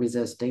 they weren't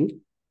resisting.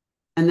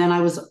 And then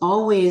I was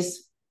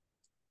always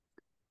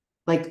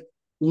like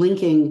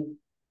linking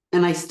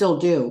and I still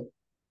do,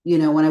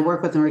 when I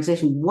work with an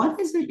organization, what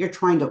is it you're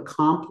trying to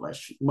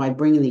accomplish by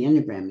bringing the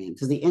Enneagram in?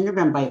 Because the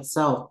Enneagram by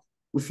itself,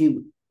 what's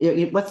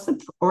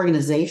the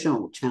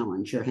organizational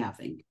challenge you're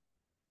having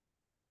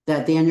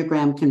that the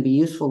Enneagram can be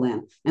useful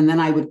in? And then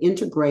I would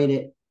integrate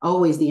it,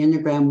 always the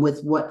Enneagram,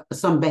 with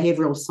some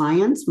behavioral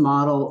science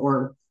model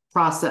or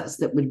process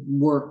that would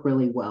work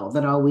really well,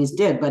 that always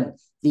did. But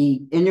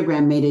the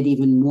Enneagram made it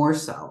even more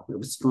so. It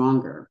was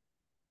stronger.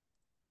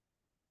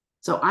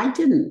 So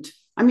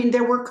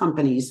there were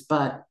companies,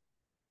 but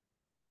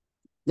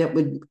that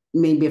would,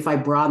 maybe if I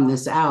broaden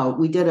this out,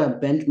 we did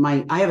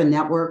I have a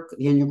network,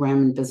 the Enneagram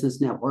and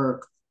Business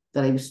Network,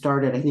 that I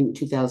started, I think, in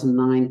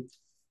 2009.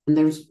 And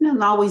there's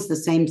not always the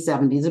same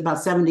 70. It's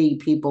about 70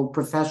 people,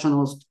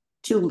 professionals,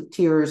 2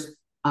 tiers,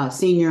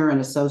 senior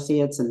and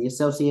associates, and the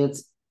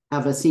associates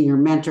have a senior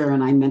mentor,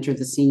 and I mentor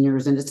the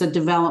seniors, and it's a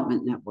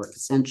development network,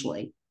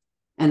 essentially.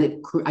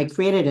 And I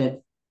created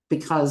it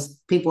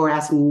because people were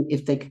asking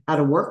how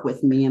to work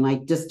with me, and I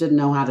just didn't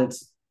know how to,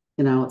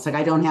 it's like,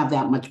 I don't have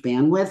that much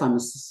bandwidth.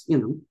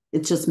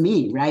 It's just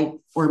me, right?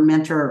 Or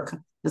mentor.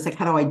 It's like,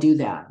 how do I do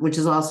that? Which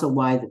is also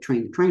why the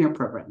trainer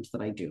programs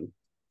that I do.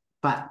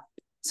 But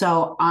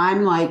so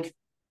I'm like,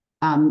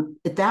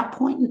 at that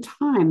point in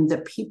time, the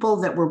people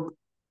that were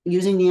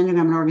using the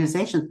Enneagram in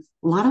organization,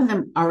 a lot of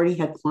them already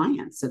had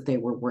clients that they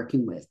were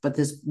working with. But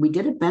we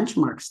did a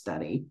benchmark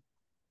study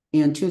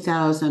in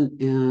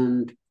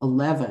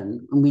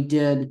 2011, and we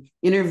did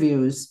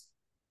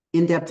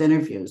in-depth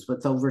interviews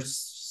with over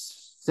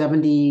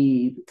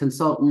 70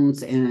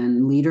 consultants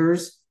and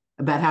leaders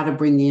about how to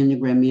bring the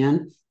Enneagram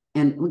in.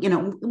 And,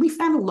 we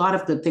found a lot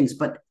of good things,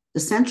 but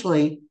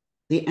essentially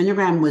the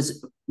Enneagram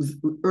was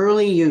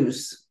early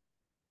use,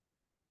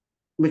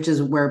 which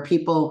is where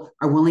people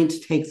are willing to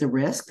take the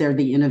risk. They're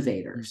the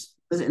innovators.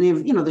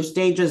 There's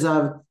stages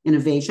of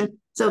innovation.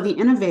 So the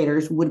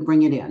innovators would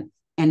bring it in.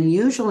 And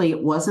usually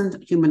it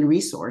wasn't human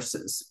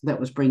resources that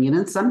was bringing it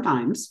in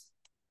sometimes,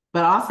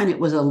 but often it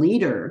was a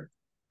leader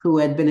who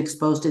had been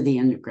exposed to the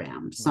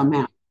Enneagram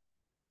somehow.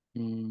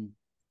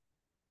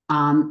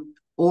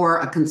 Or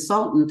a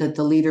consultant that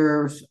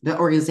the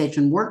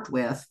organization worked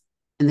with,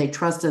 and they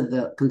trusted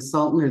the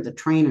consultant or the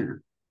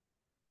trainer.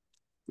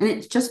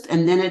 And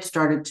then it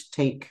started to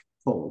take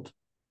hold.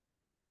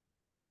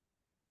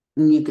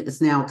 And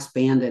it's now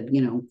expanded,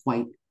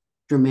 quite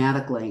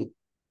dramatically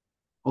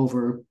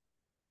over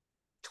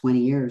 20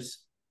 years.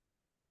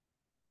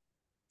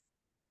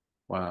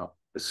 Wow.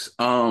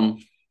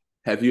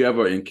 Have you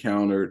ever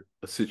encountered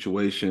a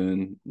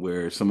situation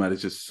where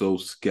somebody's just so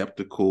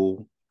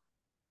skeptical,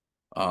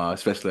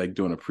 especially like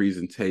doing a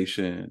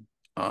presentation?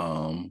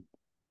 And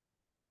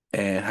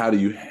how do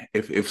you,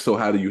 if so,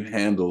 how do you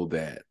handle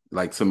that?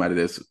 Like somebody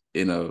that's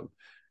in a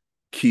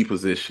key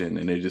position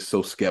and they're just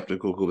so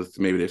skeptical because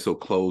maybe they're so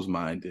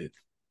closed-minded.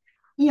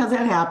 Yeah,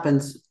 that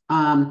happens.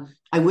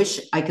 I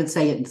wish I could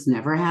say it's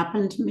never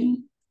happened to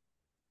me.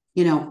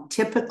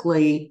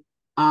 Typically,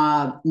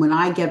 when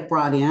I get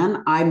brought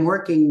in, I'm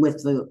working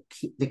with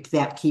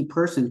that key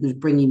person who's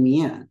bringing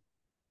me in.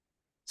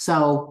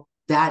 So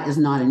that is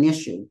not an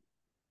issue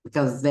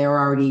because they're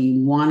already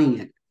wanting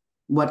it.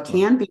 What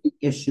can be an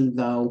issue,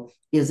 though,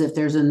 is if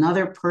there's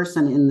another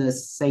person in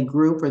this, say,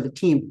 group or the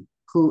team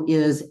who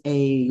is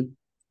a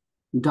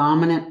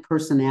dominant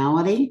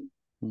personality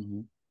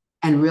and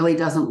really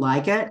doesn't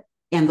like it,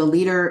 and the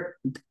leader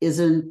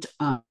isn't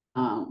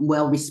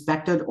well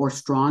respected or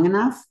strong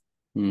enough,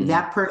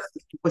 that person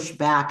can push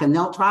back, and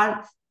they'll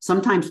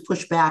sometimes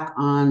push back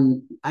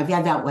on. I've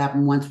had that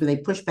happen once where they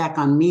push back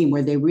on me,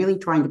 where they're really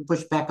trying to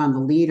push back on the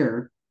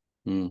leader.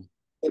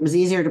 It was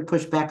easier to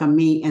push back on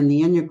me and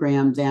the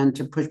Enneagram than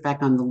to push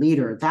back on the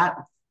leader.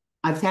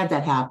 I've had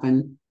that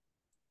happen.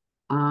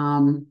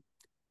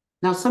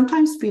 Now,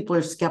 sometimes people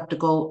are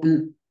skeptical,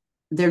 and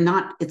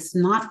it's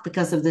not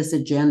because of this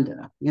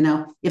agenda.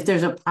 If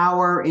there's a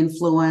power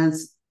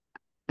influence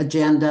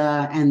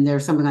agenda and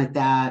there's something like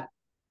that,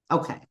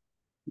 okay,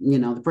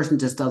 the person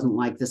just doesn't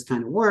like this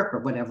kind of work or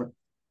whatever.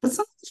 But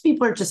sometimes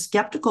people are just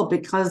skeptical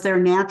because they're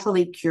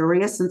naturally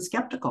curious and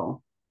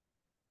skeptical.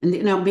 And,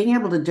 being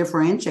able to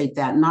differentiate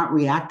that and not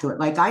react to it.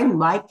 Like, I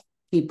like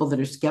people that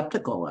are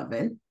skeptical of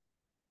it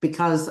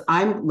because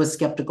I was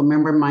skeptical.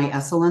 Remember my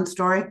Esalen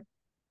story?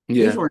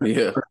 Yeah.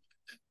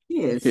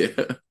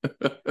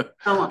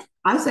 So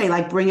I say,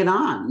 like, bring it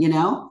on,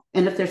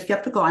 and if they're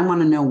skeptical, I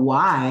want to know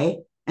why.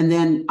 And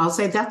then I'll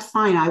say, that's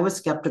fine. I was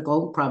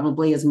skeptical,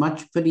 probably as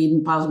much, could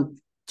even possible.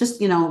 Just,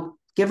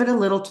 give it a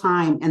little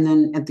time. And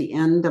then at the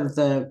end of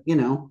the,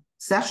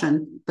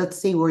 session, let's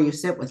see where you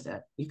sit with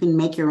it. You can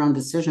make your own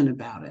decision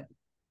about it.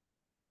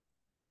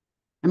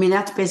 I mean,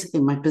 that's basically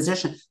my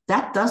position.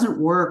 That doesn't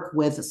work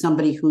with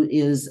somebody who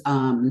is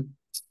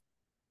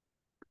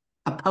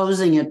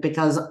opposing it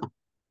because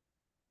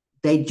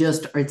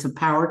it's a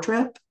power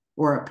trip,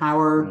 or a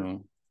power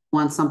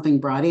wants something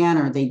brought in,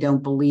 or they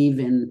don't believe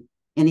in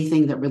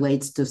anything that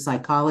relates to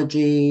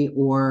psychology,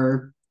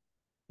 or,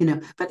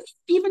 but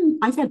even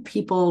I've had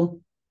people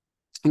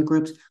in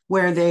groups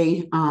where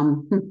they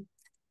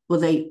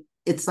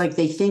it's like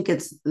they think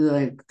it's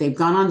like they've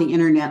gone on the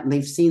internet and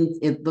they've seen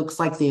it looks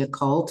like the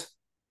occult,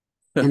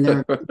 and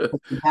they're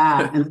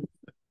that. And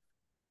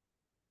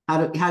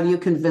how do you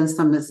convince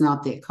them it's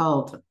not the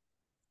occult?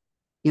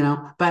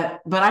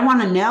 But I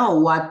want to know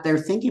what they're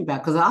thinking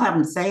about, because I'll have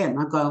them say it and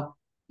I'll go,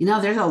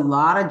 there's a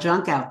lot of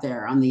junk out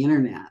there on the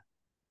internet,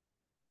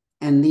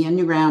 and the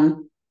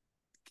Enneagram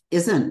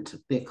isn't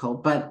the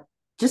occult, but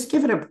just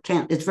give it a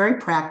chance. It's very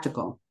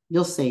practical.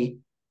 You'll see.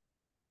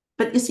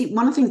 But you see,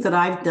 one of the things that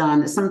I've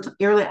done is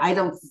I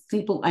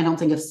don't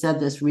think have said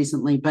this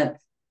recently, but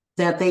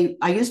that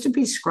I used to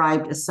be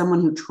described as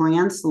someone who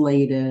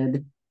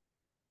translated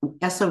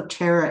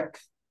esoteric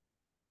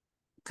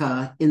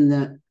in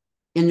the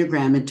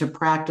Enneagram into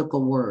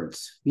practical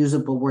words,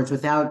 usable words,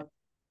 without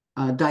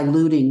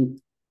diluting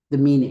the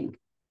meaning.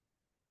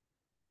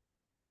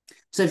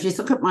 So if you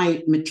look at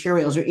my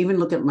materials, or even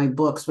look at my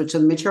books, which the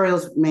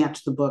materials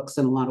match the books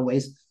in a lot of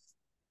ways,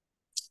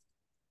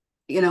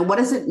 what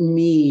does it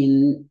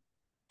mean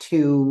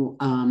to,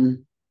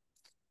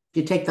 if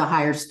you take the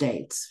higher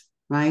states,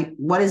 right?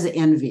 What is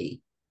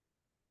envy?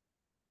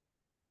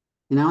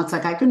 It's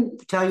like I can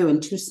tell you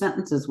in 2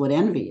 sentences what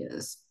envy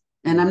is.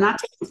 And I'm not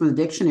taking from the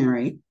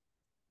dictionary.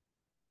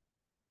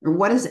 Or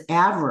what is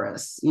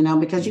avarice?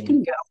 Because you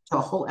can go to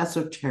a whole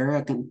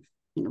esoteric and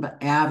think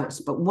about avarice,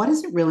 but what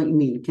does it really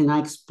mean? Can I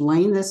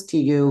explain this to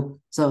you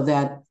so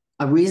that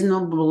a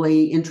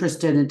reasonably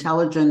interested,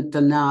 intelligent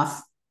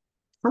enough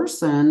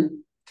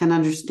person can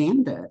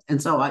understand it?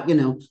 And so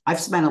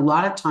I've spent a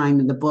lot of time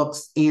in the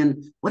books,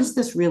 and what does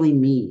this really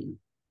mean?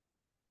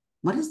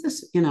 What is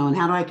this, and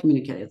how do I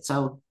communicate it?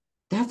 So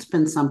that's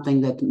been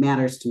something that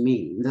matters to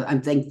me. I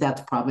think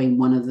that's probably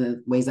one of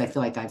the ways I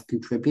feel like I've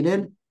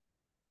contributed,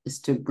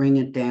 is to bring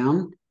it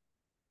down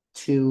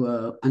to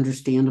an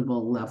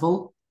understandable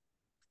level.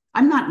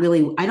 I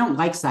don't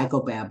like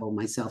psychobabble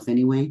myself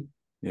anyway.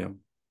 Yeah.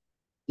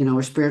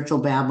 Or spiritual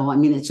babble. I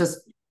mean, it's just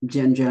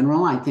in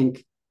general, I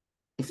think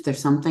if there's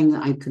something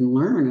that I can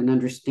learn and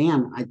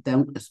understand,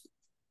 it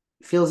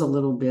feels a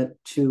little bit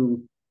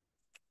too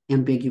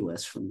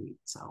ambiguous for me.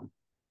 So.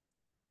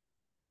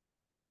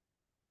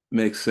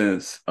 Makes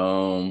sense.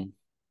 Have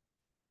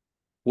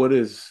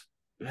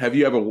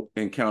you ever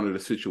encountered a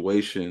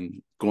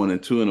situation going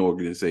into an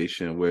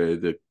organization where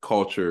the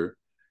culture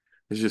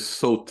is just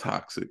so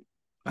toxic?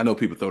 I know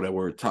people throw that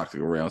word toxic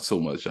around so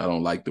much. I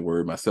don't like the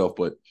word myself,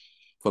 but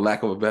for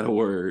lack of a better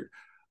word,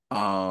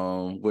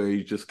 where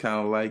you just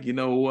kind of like, you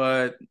know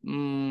what,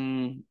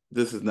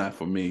 this is not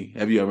for me.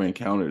 Have you ever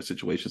encountered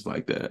situations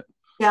like that?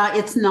 Yeah,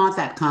 it's not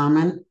that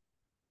common.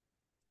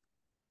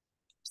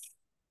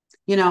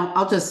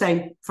 I'll just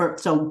say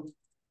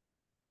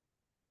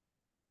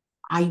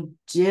I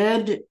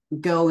did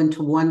go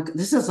into one.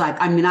 This is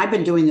like, I've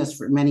been doing this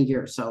for many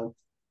years. So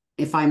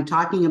if I'm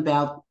talking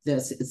about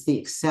this, it's the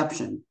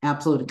exception,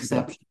 absolute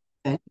exception.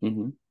 Okay.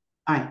 Mm-hmm.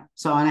 All right.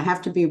 So, and I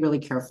have to be really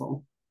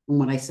careful in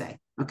what I say.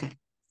 Okay.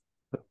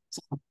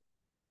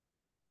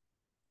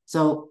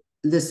 So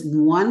this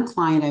one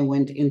client I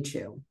went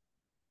into,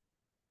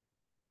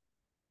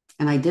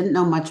 and I didn't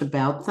know much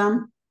about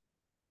them,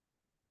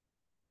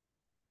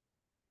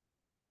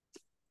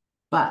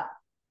 but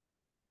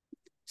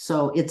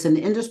so it's an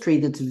industry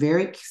that's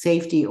very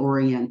safety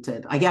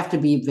oriented. I have to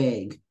be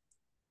vague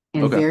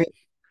and very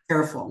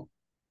careful.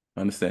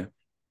 I understand.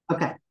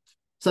 Okay.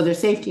 So they're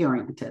safety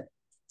oriented.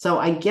 So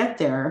I get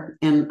there,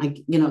 and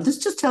this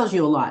just tells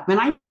you a lot.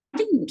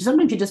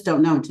 Sometimes you just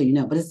don't know until you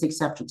know, but it's the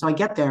exception. So I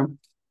get there,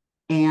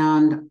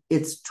 and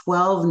it's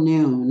 12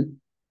 noon,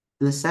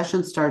 and the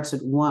session starts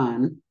at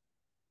 1.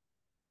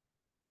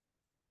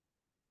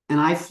 And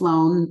I've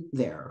flown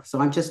there.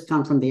 So I'm just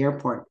come from the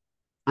airport.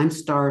 I'm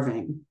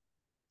starving.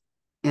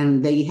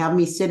 And they have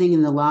me sitting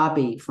in the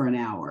lobby for an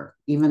hour,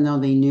 even though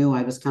they knew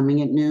I was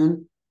coming at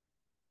noon.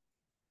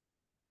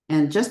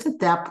 And just at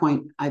that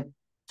point, I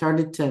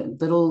started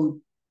little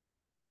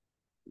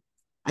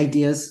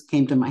ideas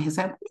came to my head.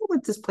 I wonder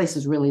what this place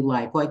is really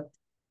like. Like,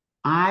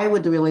 I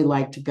would really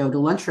like to go to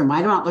lunchroom.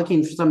 I'm not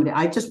looking for somebody.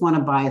 I just want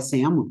to buy a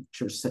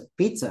sandwich or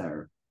pizza,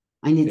 or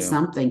I need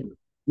something.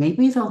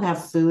 Maybe they'll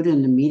have food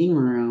in the meeting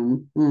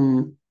room.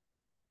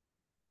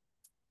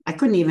 I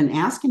couldn't even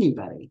ask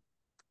anybody.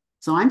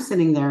 So I'm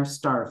sitting there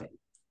starving,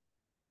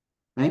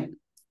 right?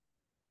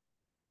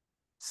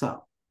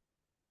 So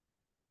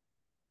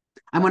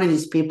I'm one of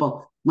these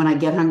people, when I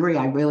get hungry,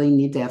 I really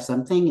need to have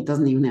something. It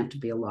doesn't even have to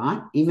be a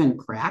lot, even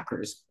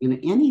crackers,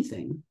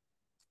 anything.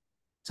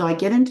 So I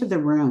get into the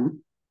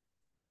room,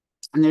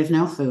 and there's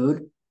no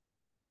food.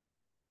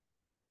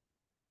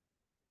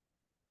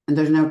 And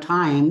there's no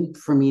time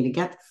for me to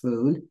get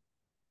food.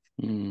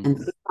 And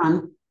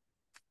on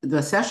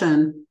the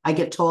session, I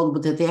get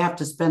told that they have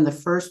to spend the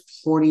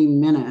first 40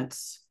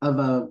 minutes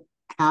of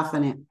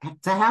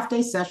it's a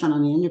half-day session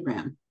on the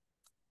Enneagram.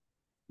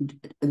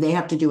 They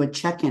have to do a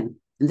check-in,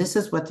 and this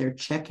is what their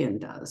check-in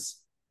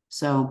does.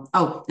 So,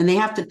 and they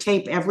have to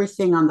tape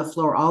everything on the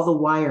floor, all the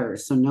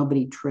wires, so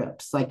nobody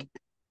trips. Like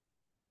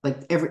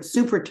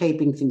super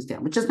taping things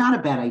down, which is not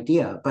a bad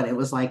idea, but it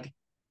was like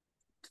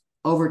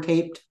over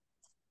taped.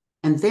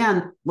 And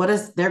then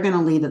they're going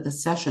to lead at the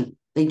session.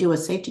 They do a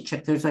safety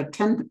check. There's like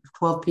 10,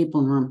 12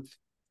 people in the room.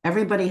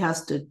 Everybody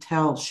has to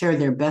share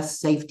their best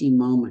safety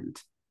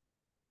moment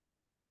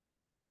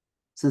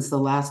since the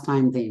last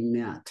time they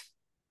met.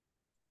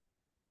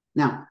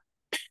 Now,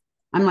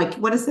 I'm like,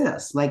 what is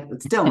this? Like,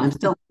 I'm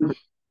still.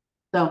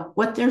 So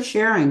what they're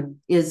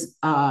sharing is,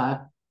 I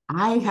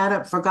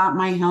forgot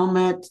my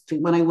helmet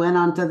when I went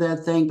onto the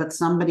thing, but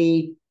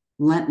somebody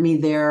lent me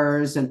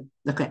theirs. And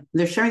okay,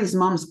 they're sharing these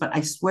moments, but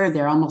I swear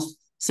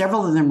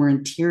several of them were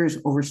in tears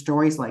over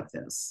stories like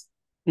this.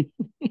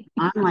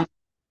 I'm like,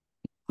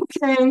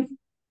 okay,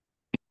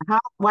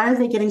 why are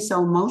they getting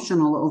so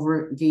emotional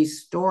over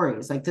these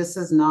stories? Like, this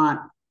is not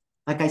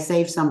like I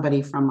saved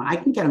somebody I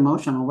can get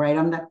emotional, right?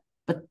 I'm not,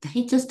 but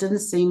they just didn't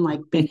seem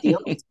like big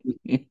deals.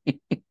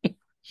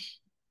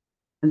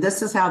 And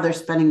this is how they're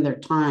spending their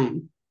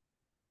time.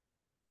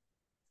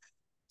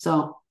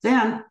 So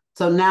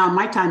now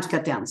my time's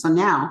cut down. So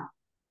now,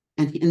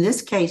 and in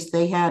this case,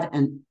 they had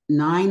a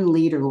 9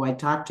 leader who I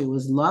talked to,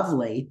 was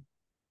lovely,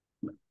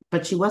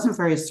 but she wasn't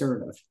very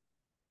assertive.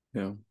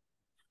 Yeah.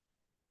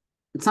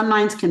 Some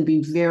 9s can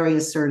be very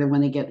assertive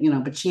when they get,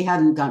 but she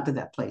hadn't got to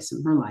that place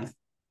in her life.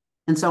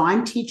 And so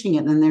I'm teaching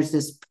it, and there's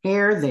this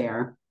pair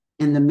there,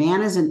 and the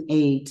man is an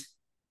 8,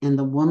 and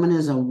the woman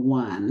is a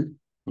 1.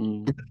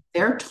 Mm. And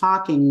they're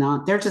talking,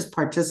 they're just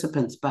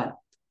participants, but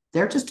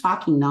they're just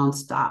talking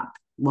nonstop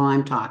while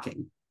I'm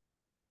talking.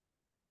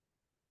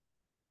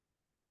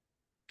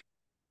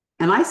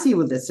 And I see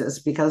what this is,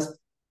 because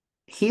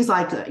he's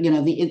like,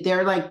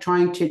 they're like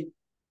trying to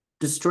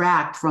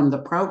distract from the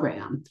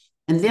program.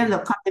 And then they'll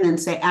come in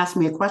and ask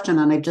me a question,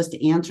 and I just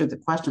answered the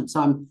question.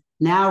 So I'm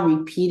now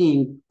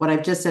repeating what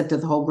I've just said to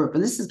the whole group.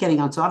 And this is getting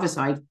on so obvious.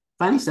 So I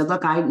finally said,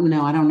 look, I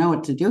don't know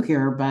what to do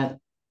here, but,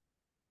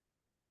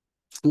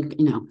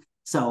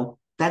 so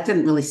that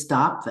didn't really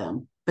stop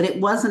them. But it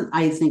wasn't,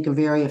 I think, a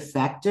very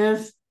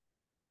effective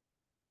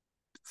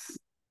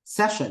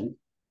session,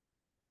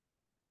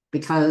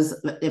 because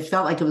it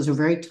felt like it was a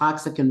very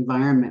toxic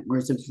environment, where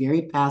it's a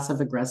very passive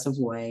aggressive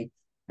way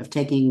of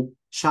taking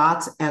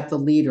shots at the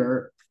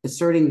leader,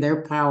 asserting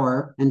their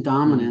power and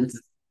dominance,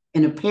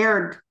 and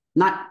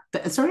not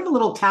sort of a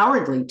little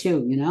cowardly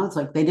too, it's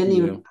like they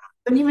couldn't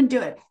even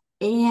do it,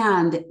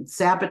 and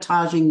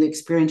sabotaging the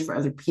experience for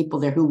other people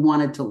there who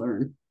wanted to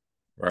learn.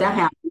 Right. That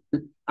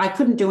happened. I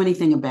couldn't do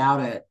anything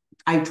about it.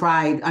 I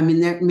tried. I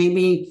mean,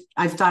 maybe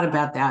I've thought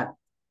about that.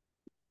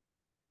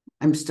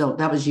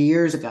 That was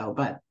years ago,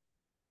 but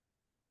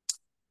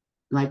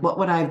like, what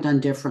would I have done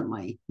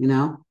differently?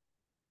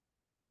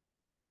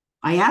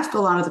 I asked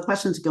a lot of the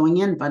questions going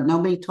in, but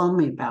nobody told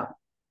me about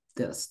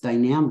this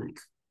dynamic.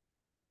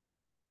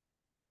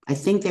 I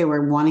think they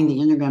were wanting the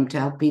Enneagram to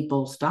help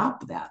people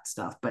stop that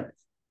stuff, but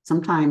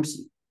sometimes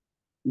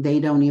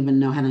they don't even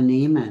know how to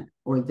name it,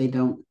 or they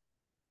don't,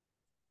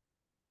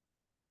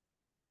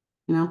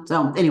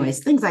 So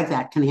anyways, things like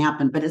that can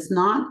happen, but it's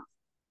not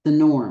the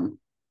norm.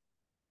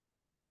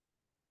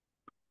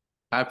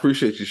 I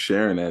appreciate you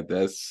sharing that.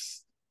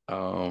 That's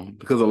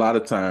because a lot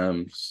of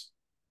times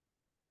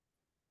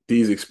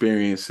these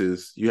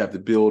experiences you have to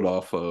build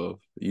off of.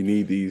 You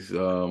need these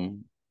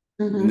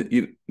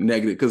negative,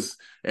 because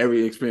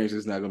every experience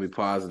is not going to be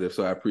positive.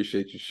 So I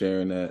appreciate you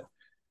sharing that.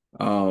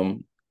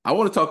 I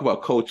want to talk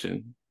about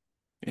coaching.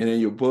 And in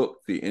your book,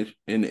 in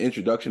the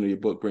introduction of your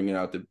book, Bringing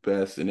Out the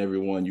Best in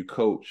Everyone You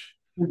Coach,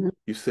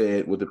 you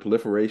said with the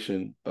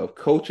proliferation of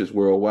coaches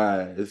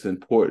worldwide, it's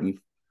important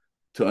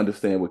to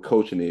understand what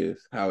coaching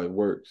is, how it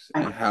works,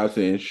 and how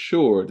to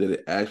ensure that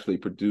it actually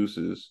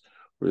produces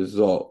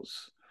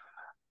results.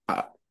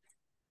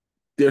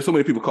 There are so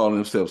many people calling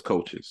themselves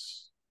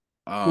coaches.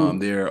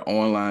 There are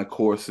online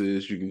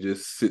courses. You can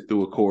just sit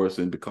through a course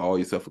and call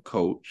yourself a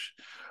coach.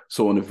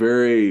 So in a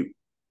very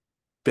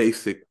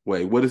basic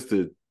way, what is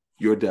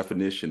your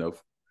definition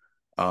of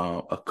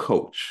a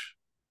coach?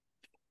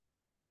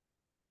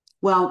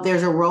 Well,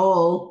 there's a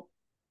role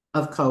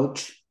of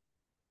coach,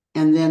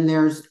 and then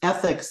there's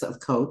ethics of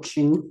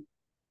coaching.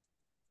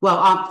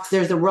 Well,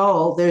 there's a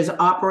role, there's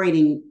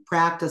operating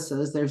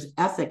practices, there's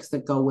ethics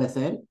that go with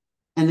it,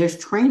 and there's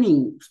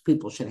training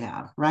people should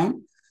have, right?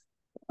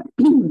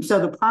 So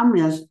the problem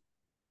is,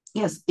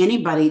 yes,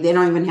 anybody, they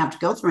don't even have to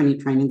go through any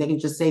training. They can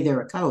just say they're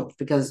a coach,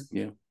 because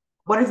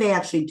what are they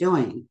actually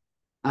doing?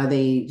 Are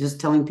they just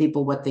telling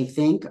people what they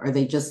think? Are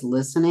they just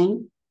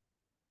listening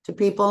to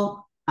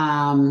people?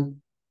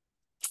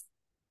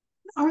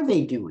 What are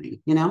they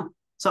doing?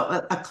 So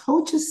a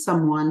coach is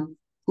someone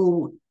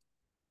who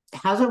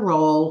has a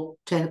role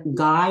to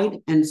guide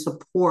and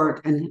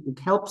support and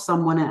help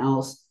someone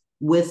else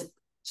with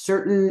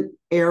certain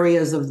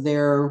areas of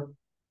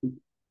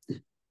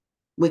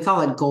we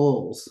call it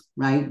goals,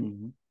 right?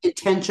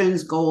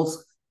 Intentions,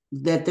 goals,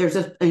 that there's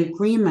an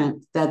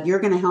agreement that you're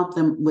going to help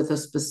them with a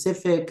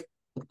specific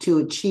to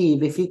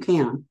achieve, if you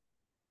can,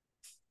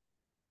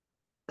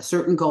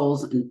 certain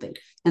goals and things.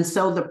 And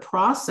so the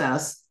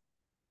process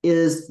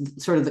is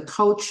sort of, the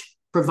coach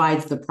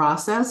provides the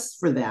process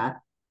for that.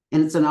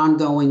 And it's an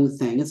ongoing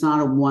thing. It's not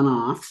a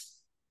one-off.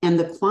 and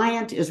the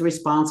client is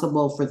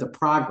responsible for the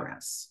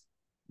progress.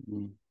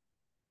 Mm.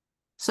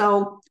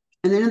 So,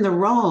 and then in the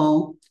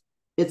role,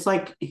 it's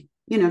like,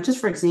 just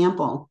for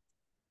example,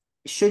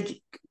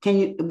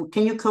 can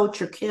you coach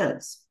your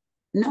kids?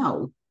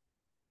 No.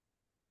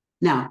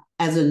 Now,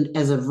 as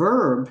a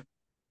verb,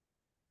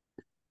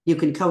 you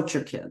can coach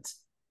your kids.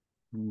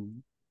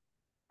 Mm.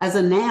 As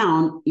a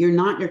noun, you're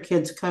not your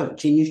kid's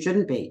coach, and you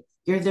shouldn't be.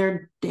 You're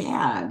their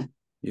dad.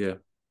 Yeah.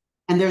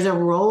 And there's a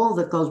role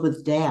that goes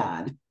with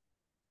dad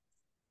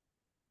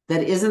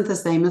that isn't the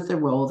same as the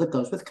role that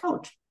goes with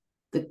coach.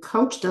 The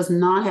coach does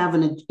not have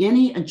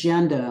any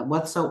agenda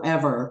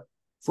whatsoever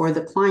for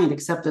the client,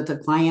 except that the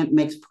client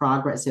makes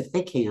progress if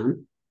they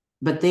can,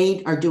 but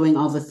they are doing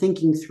all the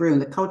thinking through.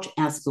 And the coach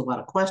asks a lot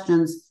of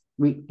questions,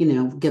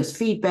 gives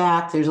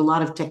feedback. There's a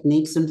lot of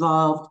techniques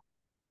involved.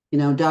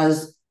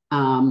 Does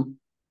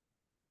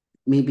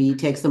maybe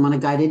takes them on a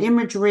guided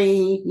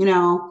imagery.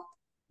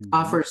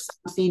 Offers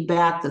some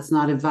feedback that's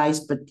not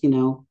advice, but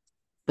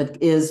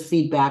is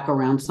feedback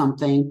around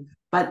something.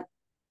 But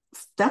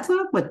that's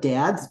not what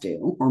dads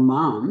do or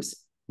moms.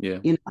 Yeah.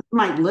 You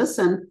might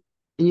listen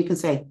and you can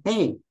say,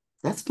 hey,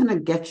 that's going to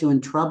get you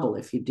in trouble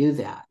if you do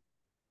that.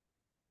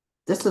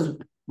 This is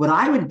what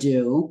I would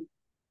do,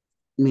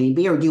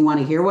 maybe, or do you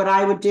want to hear what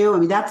I would do? I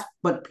mean, that's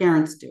what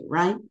parents do,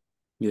 right?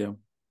 Yeah.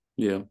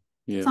 Yeah.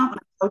 Yeah. It's not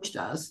what a coach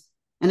does.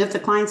 And if the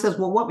client says,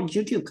 well, what would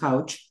you do,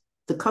 coach?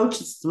 The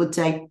coach would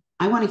say,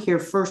 I want to hear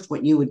first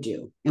what you would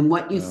do and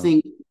what you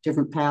think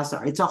different paths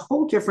are. It's a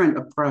whole different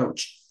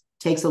approach.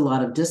 It takes a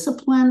lot of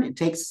discipline. It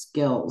takes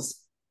skills.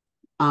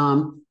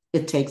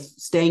 It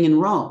takes staying in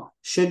role.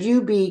 Should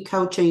you be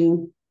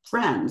coaching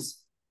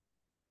friends?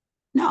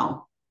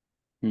 No.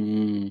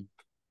 Mm.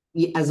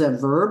 As a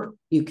verb,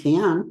 you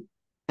can.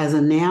 As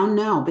a noun,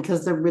 no,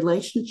 because the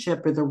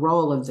relationship or the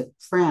role of the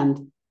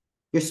friend,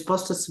 you're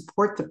supposed to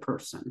support the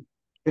person.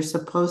 You're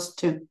supposed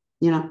to,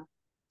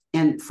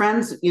 and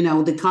friends, the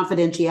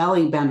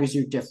confidentiality boundaries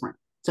are different.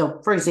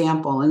 So, for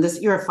example, in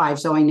this, you're a 5,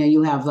 so I know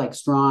you have like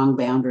strong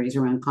boundaries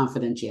around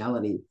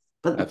confidentiality.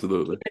 But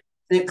Absolutely.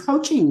 the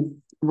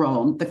coaching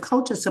role, the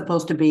coach is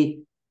supposed to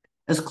be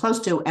as close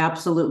to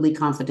absolutely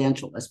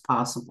confidential as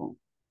possible.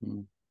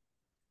 Mm.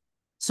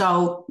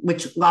 So,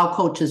 which all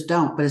coaches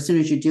don't, but as soon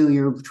as you do,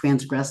 you're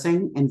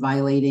transgressing and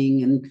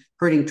violating and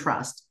hurting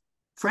trust.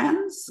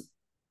 Friends,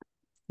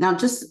 now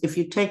just if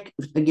you take,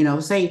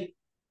 say,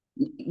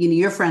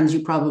 your friends,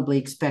 you probably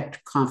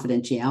expect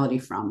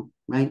confidentiality from,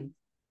 right?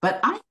 But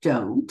I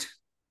don't.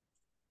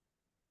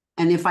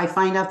 And if I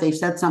find out they've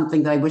said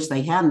something that I wish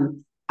they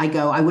hadn't, I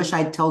go, I wish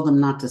I'd told them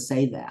not to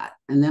say that.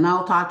 And then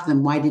I'll talk to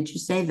them, why did you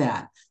say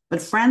that?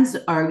 But friends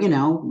are,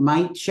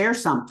 might share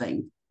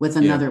something with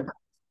another.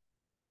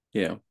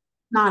 Yeah.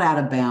 Not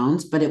out of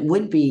bounds, but it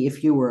would be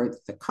if you were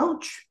the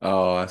coach.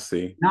 Oh, I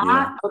see.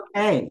 Not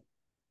okay.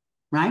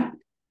 Right?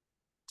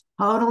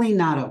 Totally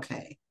not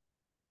okay.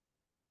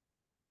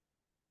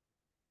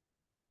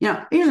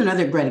 Here's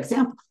another great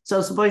example.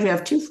 So suppose you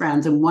have 2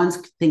 friends and one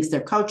thinks they're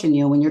coaching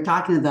you when you're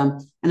talking to them,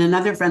 and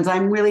another friend's,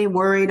 I'm really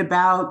worried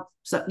about,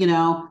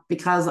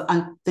 because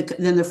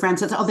then the friend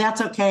says, oh,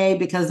 that's okay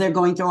because they're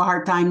going through a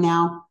hard time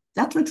now.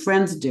 That's what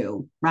friends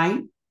do,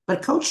 right? But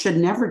a coach should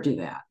never do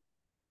that.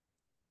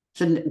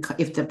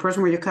 If the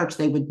person were your coach,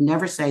 they would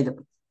never say that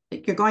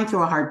you're going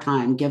through a hard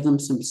time, give them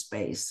some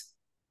space.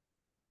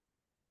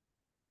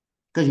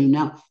 Because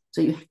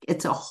so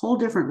it's a whole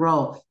different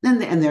role.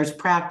 And there's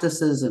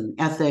practices and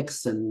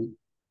ethics and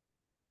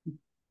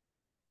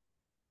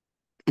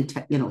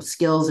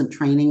skills and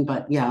training.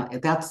 But yeah,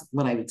 that's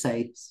what I would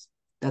say.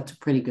 That's a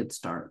pretty good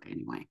start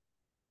anyway.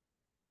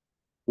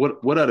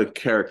 What are the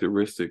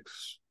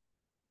characteristics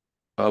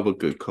of a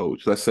good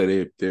coach? Let's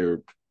say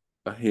they're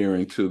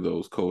adhering to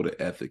those code of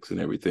ethics and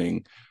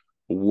everything.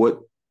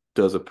 What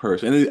does a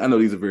person, and I know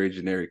these are very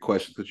generic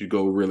questions because you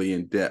go really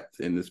in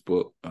depth in this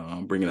book,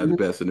 bringing out the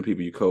best in the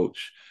people you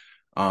coach.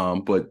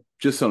 But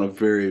just on a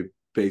very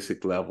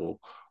basic level,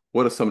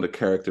 what are some of the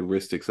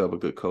characteristics of a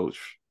good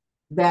coach?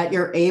 That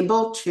you're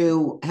able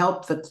to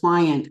help the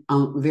client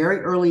very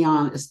early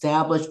on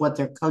establish what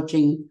their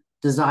coaching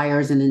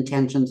desires and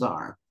intentions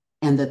are.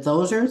 And that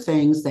those are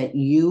things that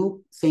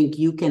you think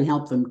you can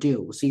help them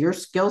do. So your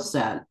skill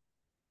set,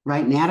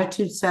 right, and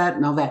attitude set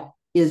and all that,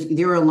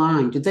 you're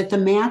aligned, that the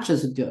match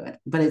is good,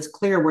 but it's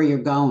clear where you're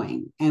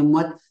going and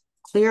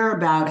clear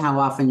about how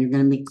often you're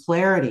going to meet,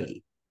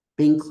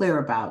 being clear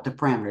about the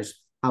parameters,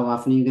 how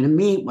often you're going to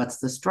meet, what's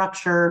the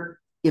structure,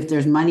 if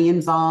there's money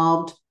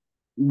involved,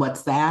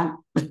 what's that,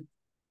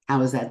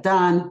 how is that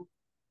done?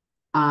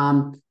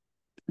 Also,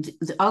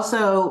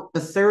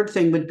 the third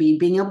thing would be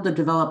being able to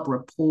develop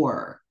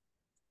rapport,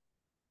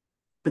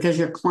 because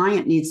your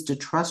client needs to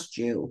trust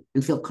you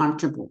and feel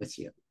comfortable with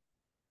you,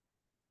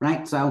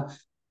 right? So,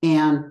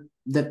 and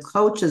the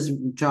coach's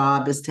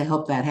job is to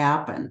help that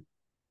happen.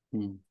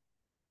 And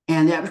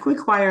that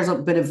requires a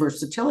bit of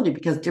versatility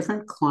because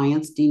different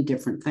clients need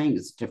different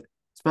things,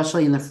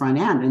 especially in the front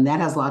end. And that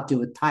has a lot to do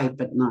with type,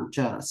 but not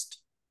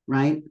just,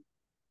 right?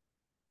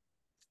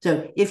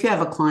 So if you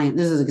have a client,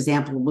 this is an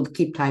example, we'll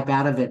keep type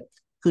out of it.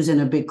 who's in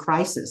a big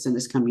crisis and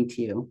is coming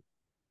to you.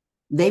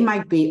 They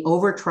might be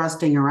over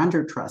trusting or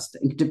under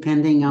trusting,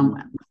 depending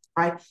on,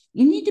 right?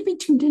 You need to be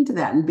tuned into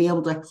that and be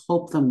able to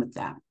help them with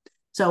that.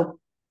 So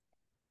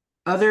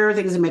other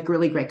things that make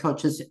really great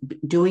coaches,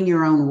 doing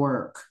your own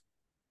work.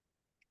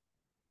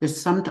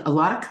 There's a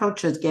lot of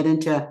coaches get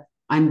into,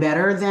 I'm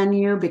better than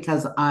you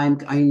because I'm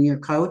your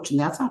coach, and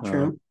that's not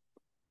true.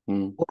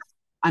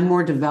 I'm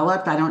more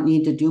developed. I don't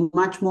need to do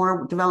much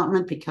more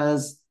development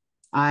because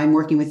I'm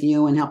working with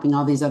you and helping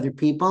all these other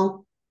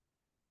people.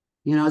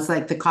 It's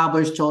like the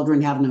cobbler's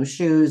children have no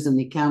shoes and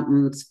the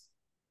accountant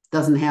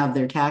doesn't have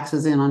their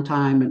taxes in on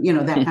time, and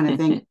that kind of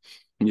thing.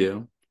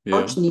 Yeah.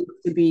 Coach needs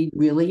to be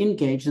really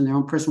engaged in their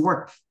own personal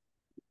work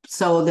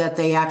so that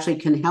they actually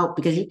can help,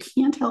 because you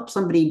can't help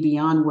somebody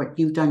beyond what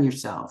you've done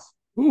yourself.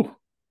 Ooh.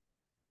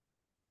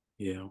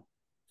 Yeah.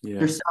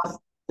 Your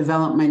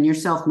self-development, your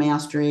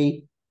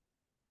self-mastery,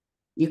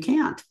 you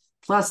can't.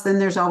 Plus, then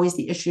there's always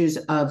the issues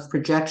of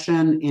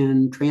projection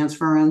and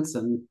transference,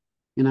 and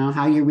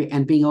how you're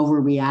and being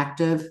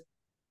overreactive.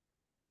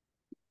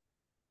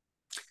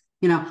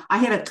 I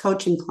had a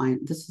coaching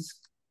client.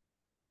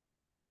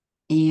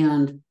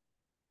 And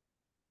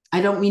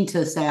I don't mean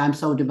to say I'm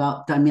so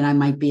developed. I mean, I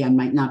might be, I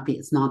might not be.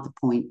 It's not the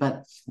point.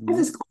 But I have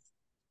this client,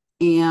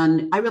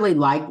 and I really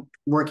liked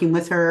working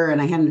with her,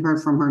 and I hadn't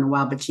heard from her in a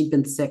while, but she'd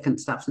been sick and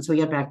stuff. And so we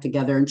got back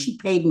together, and she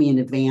paid me in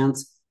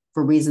advance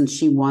for reasons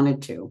she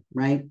wanted to,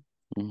 right?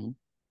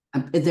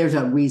 There's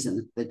a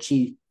reason that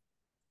she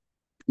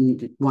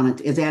wanted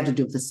to, it had to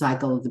do with the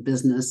cycle of the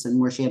business and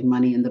where she had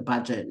money in the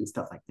budget and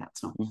stuff like that.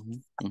 So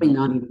probably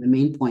not even the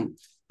main point.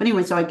 But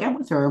anyway, so I get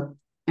with her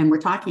and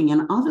we're talking,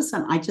 and all of a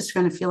sudden I just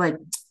kind of feel like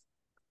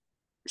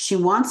she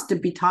wants to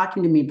be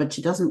talking to me, but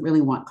she doesn't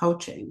really want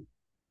coaching.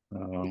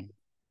 And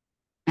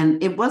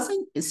it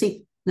wasn't,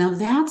 see, now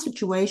that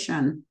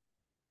situation,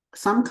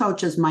 some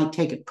coaches might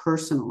take it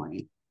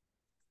personally.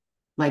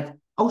 Like,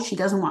 oh, she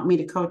doesn't want me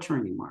to coach her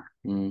anymore.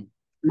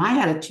 My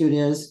attitude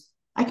is,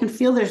 I can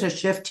feel there's a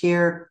shift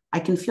here. I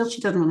can feel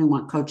she doesn't really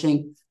want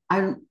coaching.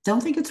 I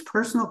don't think it's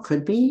personal.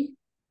 Could be.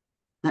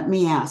 Let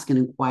me ask and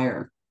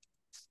inquire.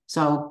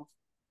 So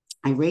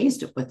I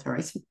raised it with her.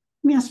 I said,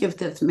 let me ask you if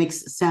this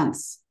makes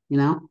sense,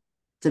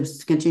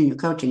 to continue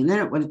coaching. And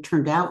then what it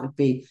turned out would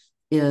be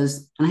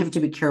is, and I have to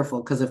be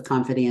careful because of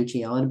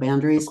confidentiality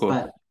boundaries,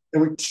 but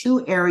there were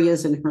 2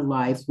 areas in her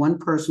life, one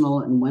personal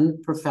and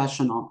one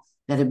professional,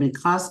 that had been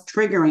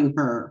triggering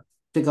her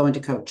to go into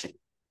coaching.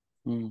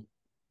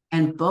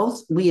 And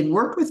we had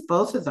worked with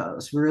both of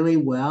those really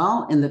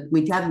well. And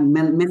we'd had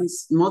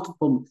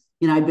multiple,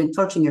 I'd been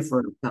coaching her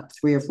for about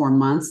 3 or 4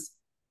 months,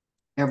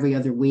 every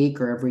other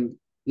week or every,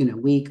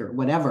 week or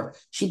whatever.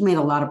 She'd made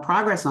a lot of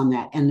progress on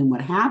that. And then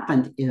what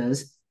happened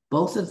is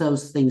both of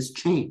those things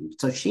changed.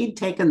 So she'd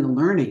taken the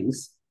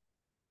learnings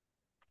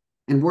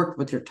and worked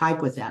with her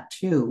type with that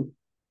too.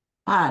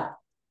 But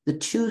the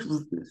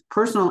 2,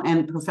 personal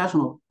and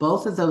professional,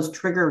 both of those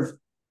trigger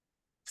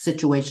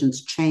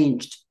situations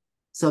changed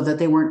so that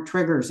they weren't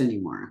triggers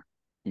anymore.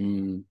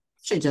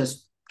 She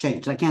just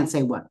changed. I can't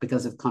say what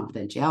because of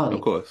confidentiality.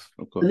 Of course.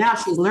 So now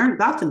she's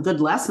got some good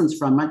lessons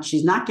from it.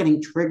 She's not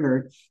getting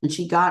triggered, and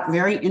she got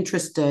very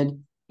interested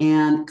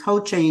in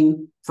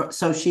coaching.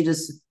 So she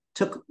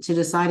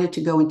decided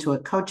to go into a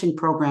coaching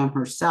program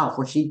herself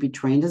where she'd be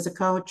trained as a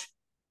coach.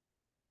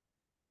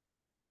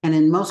 And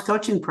in most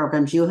coaching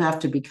programs, you have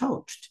to be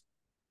coached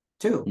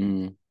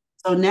too.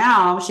 So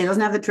now she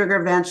doesn't have the trigger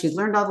event. She's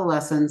learned all the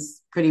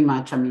lessons pretty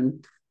much.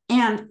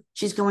 And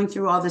she's going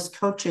through all this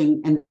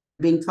coaching and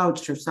being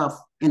coached herself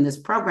in this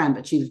program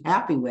that she's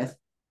happy with.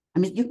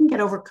 You can get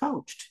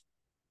overcoached.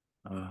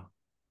 You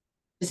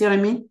see what I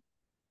mean?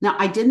 Now,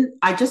 I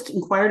just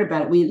inquired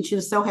about it. She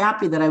was so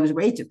happy that I was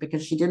raised it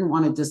because she didn't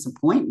want to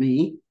disappoint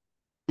me.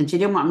 And she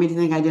didn't want me to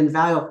think I didn't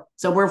value.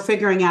 So we're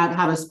figuring out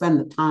how to spend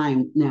the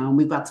time now. And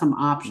we've got some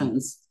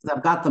options.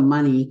 I've got the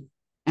money.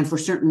 And for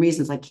certain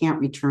reasons, I can't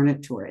return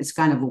it to her. It's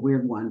kind of a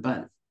weird one,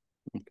 but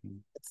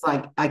it's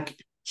like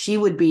she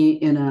would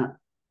be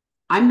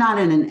I'm not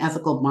in an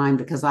ethical bind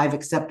because I've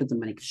accepted the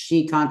money because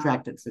she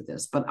contracted for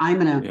this, but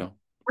I'm in a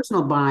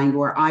personal bind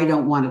where I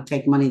don't want to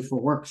take money for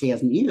work she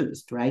hasn't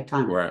used, right?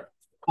 Right.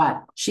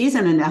 But she's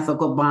in an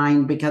ethical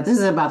bind because this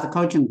is about the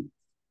coaching.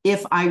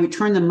 If I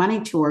return the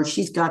money to her,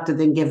 she's got to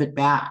then give it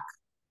back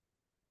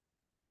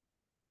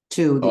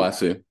to I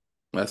see.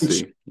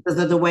 Because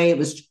of the way it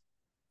was.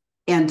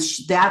 And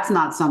that's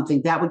not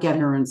something that would get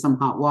her in some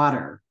hot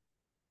water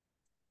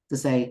to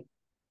say,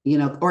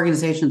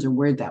 organizations are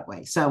weird that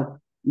way. So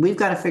we've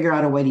got to figure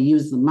out a way to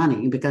use the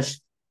money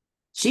because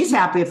she's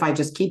happy if I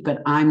just keep it.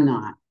 I'm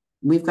not.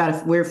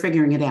 We're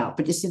figuring it out.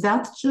 But you see,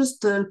 that's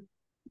just the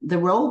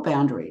role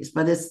boundaries,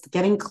 but it's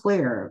getting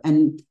clear.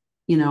 And,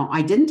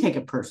 I didn't take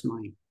it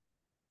personally.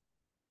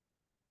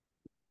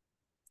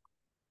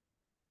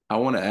 I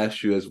want to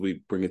ask you as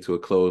we bring it to a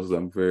close,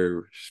 I'm very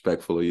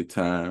respectful of your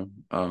time.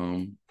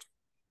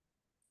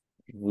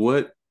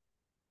 What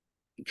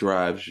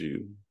drives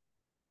you?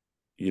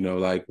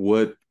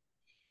 What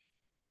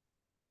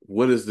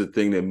what is the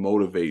thing that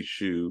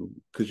motivates you?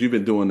 Because you've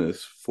been doing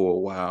this for a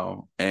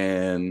while,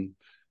 and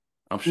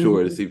I'm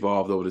sure it's Mhm.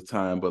 evolved over the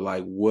time, but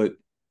like, what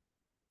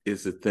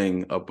is the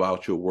thing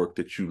about your work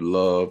that you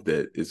love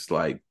that it's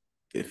like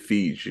it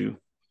feeds you?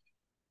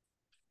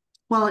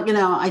 Well,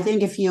 I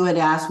think if you had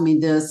asked me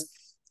this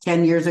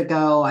 10 years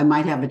ago, I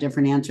might have a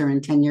different answer.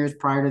 And 10 years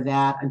prior to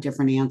that, a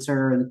different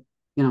answer, and,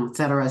 et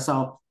cetera.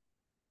 So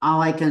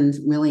all I can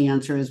really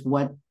answer is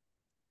what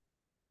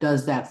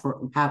does that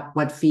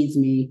what feeds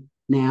me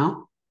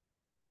now?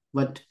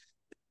 What,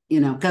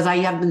 because I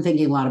have been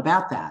thinking a lot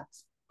about that.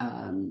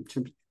 Um,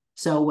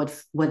 so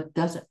what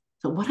does it?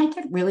 So what I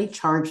get really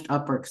charged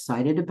up or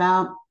excited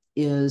about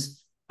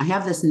is I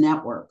have this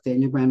network, the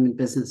Enneagram and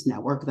Business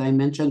Network that I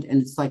mentioned,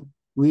 and it's like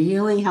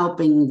really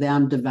helping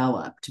them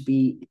develop to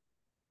be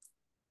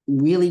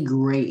really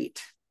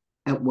great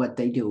at what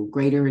they do,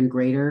 greater and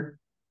greater.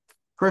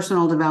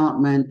 Personal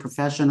development,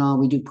 professional.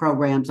 We do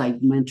programs. I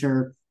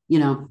mentor.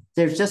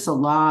 There's just a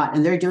lot,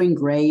 and they're doing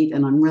great,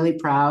 and I'm really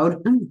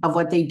proud of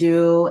what they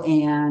do,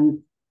 and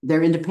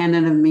they're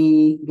independent of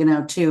me.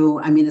 Too.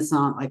 I mean, it's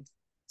not like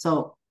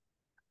so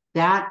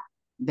that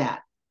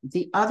that.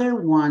 The other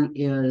one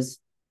is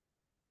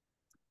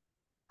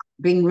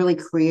being really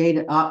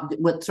creative.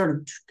 What sort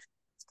of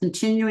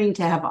continuing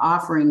to have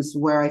offerings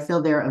where I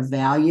feel they're of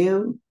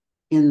value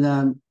in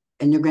the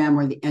Enneagram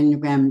or the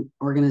Enneagram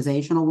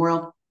organizational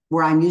world,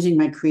 where I'm using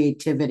my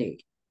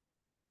creativity.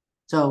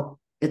 So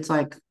it's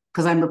like,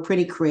 because I'm a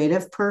pretty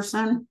creative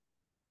person.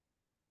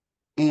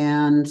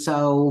 And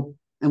so,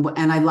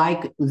 and I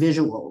like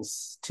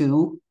visuals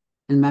too,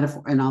 and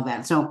metaphor and all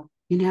that. So,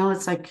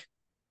 it's like,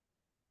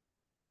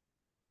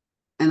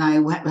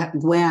 and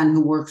Gwen,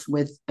 who works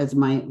with as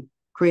my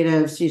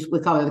creative, we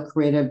call her the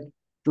creative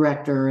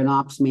director and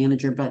ops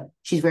manager, but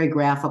she's very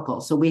graphical.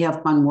 So we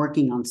have fun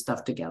working on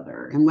stuff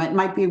together. And it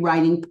might be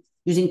writing,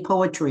 using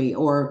poetry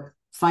or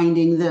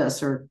finding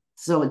this, or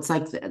so it's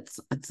like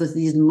it's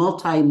these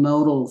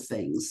multimodal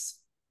things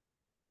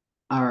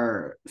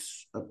are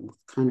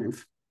kind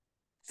of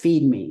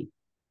feed me.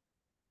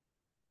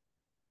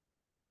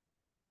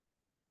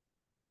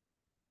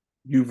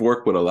 You've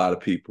worked with a lot of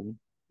people,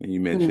 and you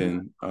Mm-hmm.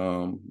 mentioned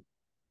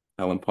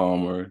Helen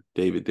Palmer,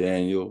 David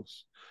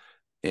Daniels,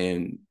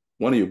 and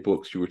one of your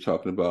books you were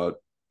talking about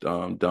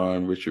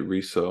Don Richard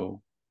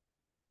Riso.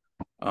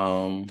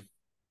 Um,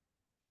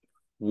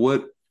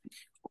 what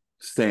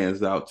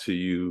stands out to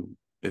you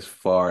as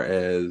far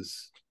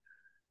as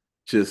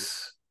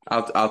just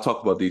I'll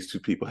talk about these two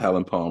people,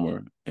 Helen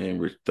Palmer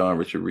and Don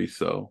Richard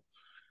Riso.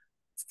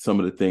 Some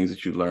of the things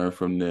that you learned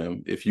from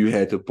them. If you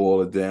had to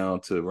boil it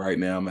down to right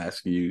now, I'm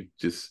asking you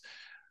just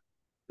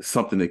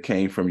something that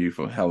came from you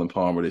from Helen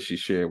Palmer that she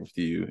shared with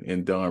you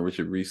and Don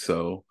Richard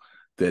Riso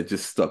that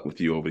just stuck with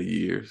you over the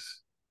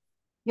years.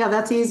 Yeah,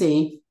 that's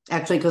easy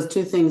actually, because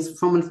two things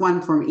from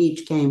one from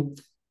each came.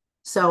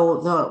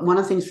 So the one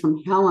of the things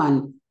from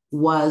Helen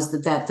was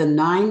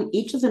that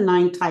each of the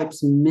 9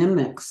 types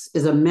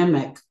is a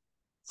mimic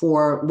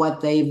for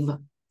what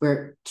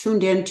were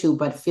tuned into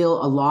but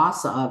feel a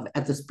loss of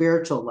at the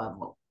spiritual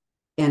level.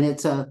 And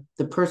it's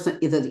the person,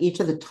 each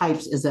of the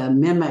types is a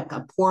mimic,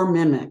 a poor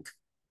mimic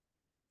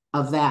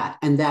of that.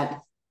 And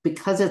that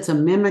because it's a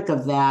mimic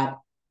of that,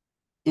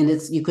 and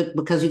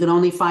because you can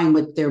only find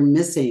what they're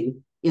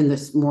missing in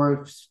this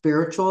more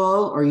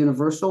spiritual or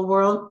universal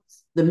world,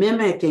 the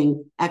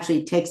mimicking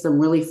actually takes them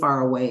really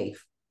far away,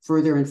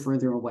 further and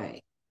further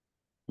away.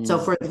 So,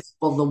 Mm. for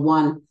example, the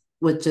one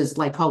which is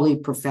like holy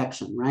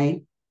perfection,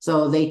 right?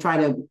 So they try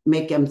to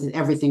make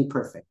everything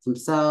perfect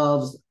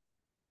themselves,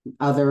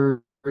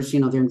 others,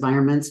 their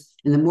environments.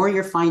 And the more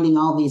you're finding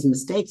all these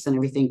mistakes and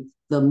everything,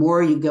 the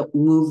more you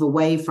move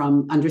away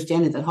from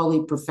understanding that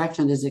holy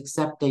perfection is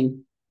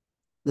accepting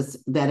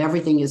that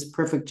everything is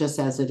perfect just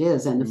as it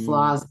is, and the Mm.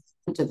 flaws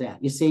into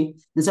that, you see?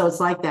 And so it's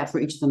like that for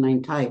each of the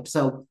 9 types.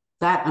 So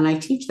and I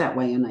teach that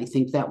way, and I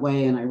think that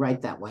way, and I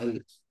write that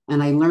way.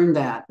 And I learned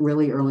that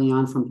really early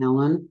on from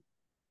Helen.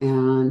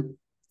 And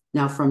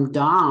now from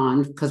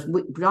Don, because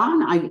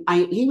Don,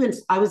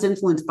 I was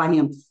influenced by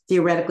him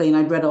theoretically, and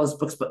I'd read all his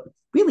books, but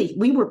really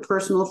we were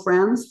personal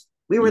friends.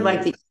 We were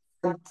like Mm.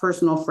 the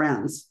personal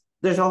friends.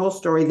 There's a whole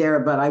story there,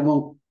 but I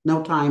won't,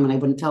 no time, and I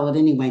wouldn't tell it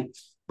anyway.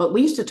 But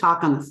we used to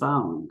talk on the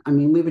phone. I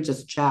mean, we would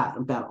just chat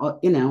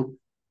about,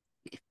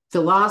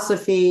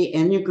 philosophy,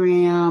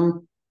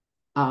 Enneagram,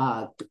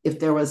 if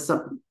there was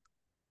some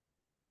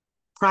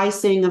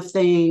pricing of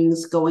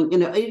things going,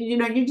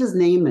 you just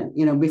name it,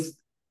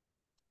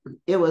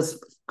 it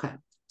was okay.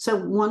 So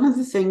one of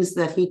the things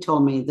that he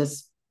told me,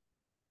 this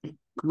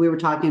we were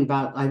talking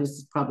about, I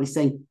was probably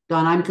saying,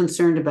 Don, I'm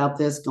concerned about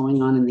this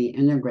going on in the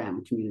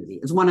Enneagram community.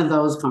 It's one of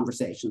those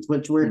conversations,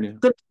 which were Yeah.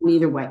 good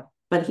either way.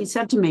 But he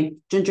said to me,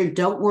 Ginger,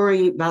 don't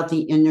worry about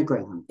the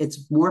Enneagram.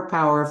 It's more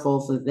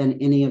powerful than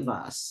any of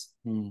us.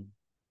 Mm.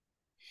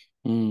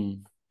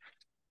 Mm.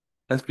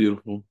 That's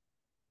beautiful.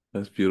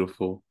 That's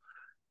beautiful.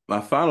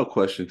 My final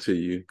question to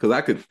you, because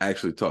I could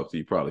actually talk to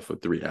you probably for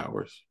 3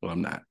 hours, but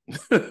I'm not.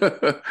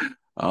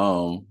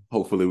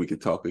 Hopefully we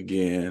could talk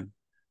again.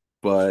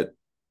 But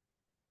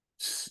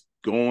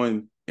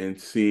going and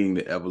seeing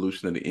the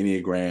evolution of the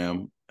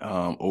Enneagram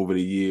over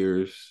the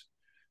years,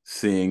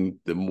 seeing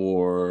the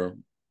more,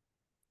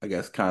 I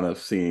guess, kind of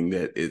seeing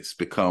that it's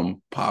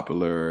become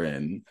popular.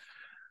 And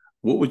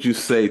what would you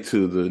say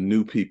to the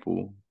new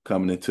people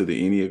coming into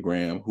the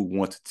Enneagram who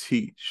want to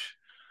teach,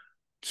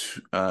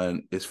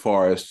 as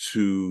far as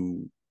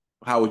to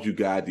how would you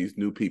guide these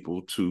new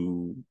people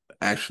to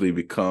actually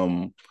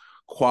become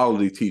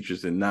quality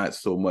teachers and not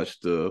so much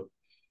the,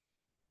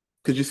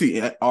 because you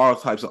see all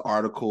types of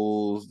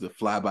articles, the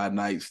fly by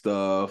night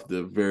stuff,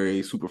 the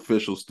very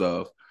superficial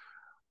stuff.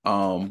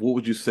 What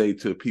would you say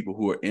to people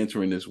who are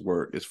entering this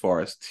work as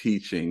far as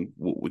teaching?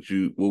 What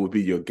would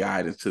be your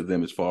guidance to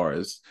them as far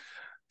as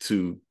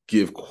to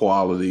give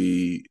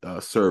quality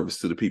service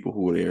to the people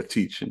who are there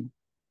teaching?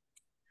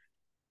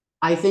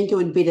 I think it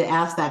would be to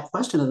ask that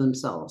question of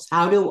themselves.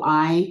 How do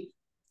I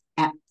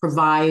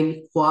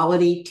provide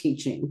quality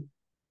teaching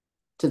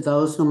to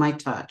those whom I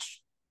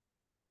touch?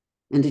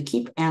 And to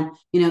keep, and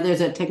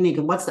there's a technique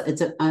of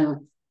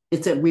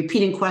it's a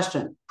repeating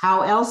question.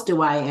 How else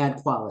do I add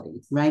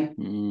quality, right?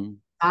 Mm.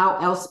 How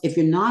else, if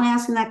you're not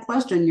asking that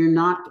question,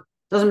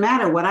 doesn't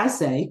matter what I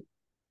say.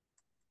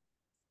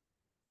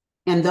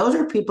 And those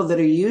are people that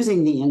are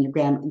using the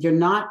Enneagram. You're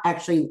not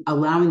actually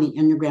allowing the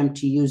Enneagram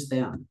to use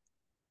them.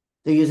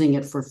 They're using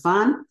it for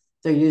fun.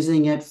 They're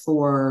using it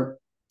for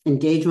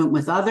engagement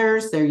with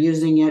others. They're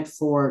using it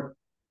for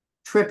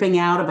tripping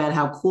out about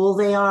how cool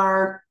they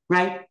are,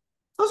 right?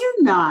 Those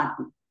are not,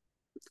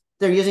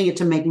 they're using it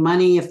to make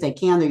money if they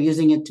can. They're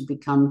using it to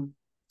become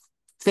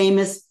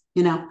famous.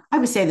 I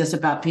would say this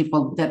about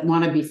people that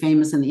want to be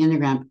famous in the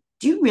Enneagram.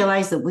 Do you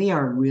realize that we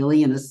are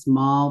really in a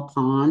small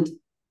pond?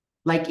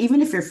 Like,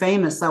 even if you're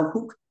famous,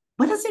 what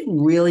does it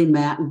really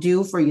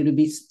do for you to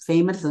be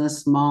famous in a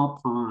small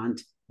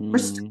pond?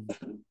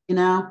 Mm.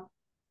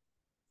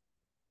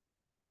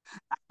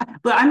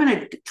 But I'm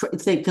going to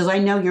say, because I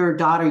know your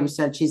daughter, you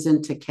said she's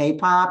into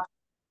K-pop.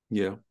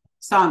 Yeah.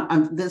 So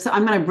I'm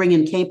going to bring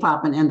in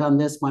K-pop and end on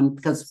this one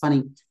because it's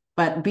funny.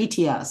 But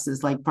BTS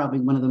is like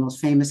probably one of the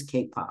most famous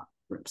K-pop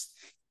groups.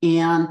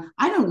 And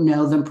I don't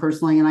know them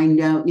personally, and I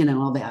know,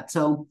 all that.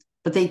 So,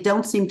 but they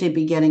don't seem to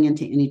be getting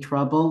into any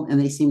trouble, and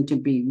they seem to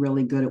be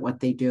really good at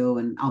what they do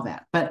and all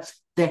that. But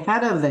the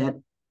head of it,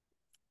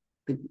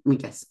 let me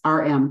guess,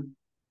 RM,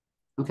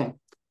 okay.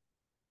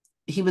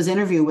 He was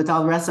interviewed with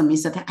all the rest of them. He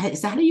said, "Hey,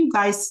 how do you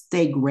guys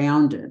stay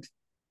grounded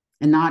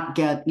and not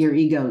get your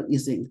ego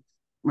using,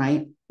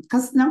 right?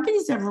 Because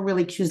nobody's ever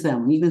really choose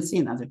them. You can see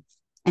another."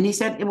 And he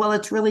said, "Well,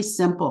 it's really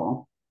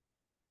simple."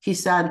 He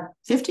said,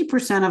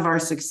 50% of our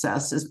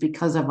success is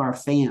because of our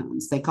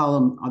fans. They call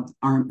them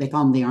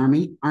the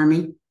army.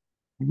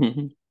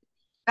 Mm-hmm.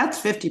 That's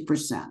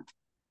 50%.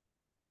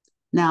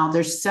 Now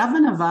there's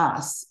 7 of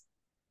us.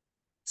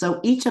 So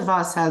each of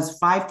us has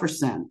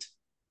 5%.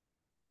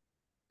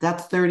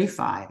 That's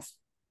 35.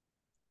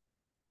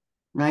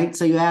 Right?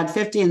 So you add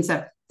 50 and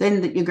 7,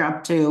 then you go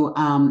up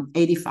to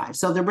 85.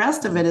 So the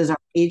rest of it is our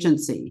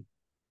agency.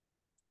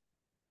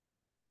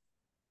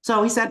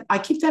 So he said, I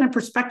keep that in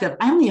perspective.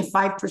 I only have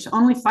 5%,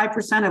 only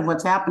 5% of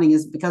what's happening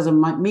is because of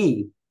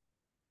me.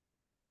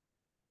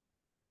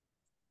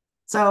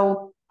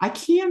 So I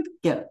can't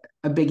get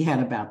a big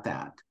head about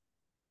that.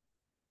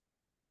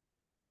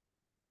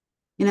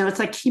 It's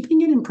like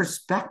keeping it in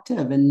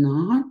perspective and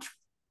not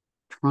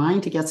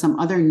trying to get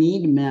some other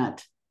need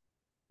met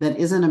that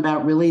isn't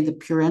about really the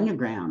pure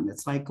Enneagram.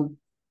 It's like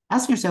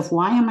asking yourself,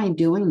 why am I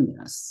doing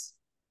this?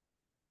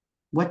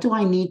 What do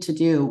I need to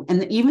do?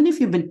 And even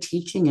if you've been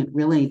teaching it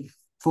really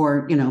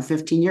for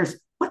 15 years,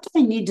 what do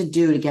I need to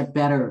do to get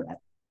better at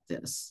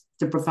this,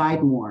 to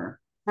provide more?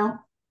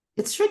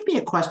 It should be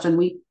a question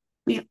we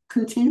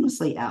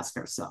continuously ask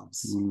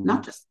ourselves,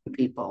 not just the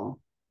people.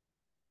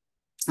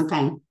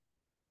 Okay.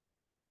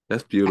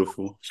 That's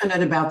beautiful. I'm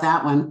passionate about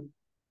that one.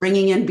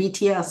 Bringing in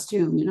BTS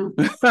too,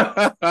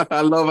 I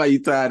love how you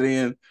tied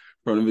in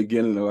from the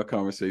beginning of our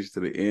conversation to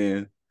the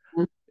end.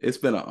 Mm-hmm. It's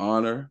been an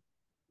honor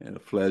and a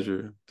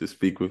pleasure to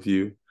speak with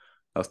you.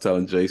 I was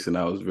telling Jason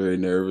I was very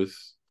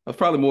nervous. I was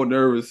probably more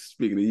nervous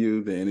speaking to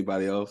you than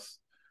anybody else.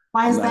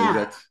 Why is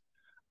that?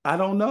 I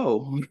don't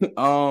know.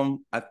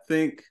 I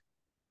think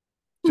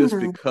just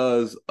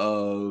because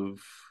of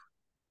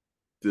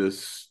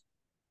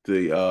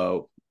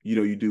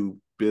you do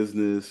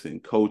business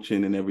and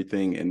coaching and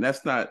everything, and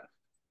that's not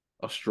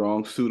a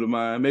strong suit of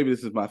mine. Maybe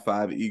this is my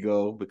 5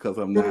 ego because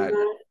I'm not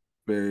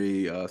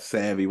very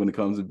savvy when it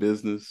comes to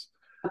business.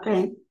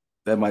 Okay.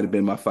 That might have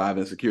been my 5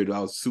 insecurity. I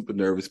was super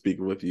nervous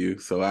speaking with you.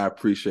 So I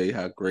appreciate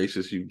how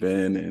gracious you've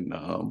been. And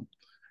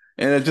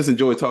I just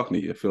enjoyed talking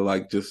to you. I feel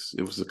like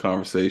it was a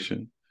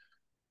conversation.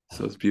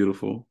 So it's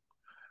beautiful.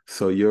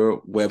 So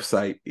your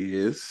website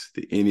is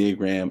the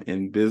Enneagram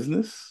in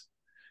Business,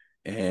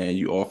 and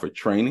you offer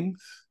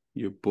trainings,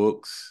 your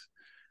books,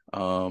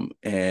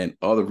 and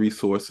other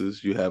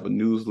resources. You have a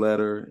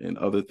newsletter and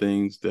other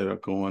things that are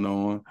going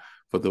on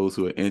for those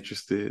who are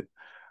interested.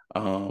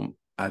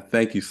 I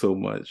thank you so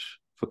much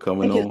for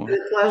coming on.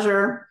 It's a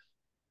pleasure.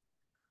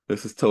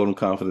 This is Total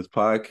Confidence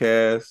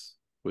Podcast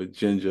with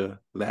Ginger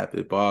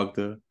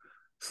Rapid-Bogda.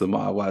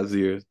 Samad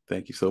Wazir,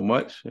 thank you so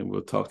much, and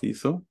we'll talk to you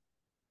soon.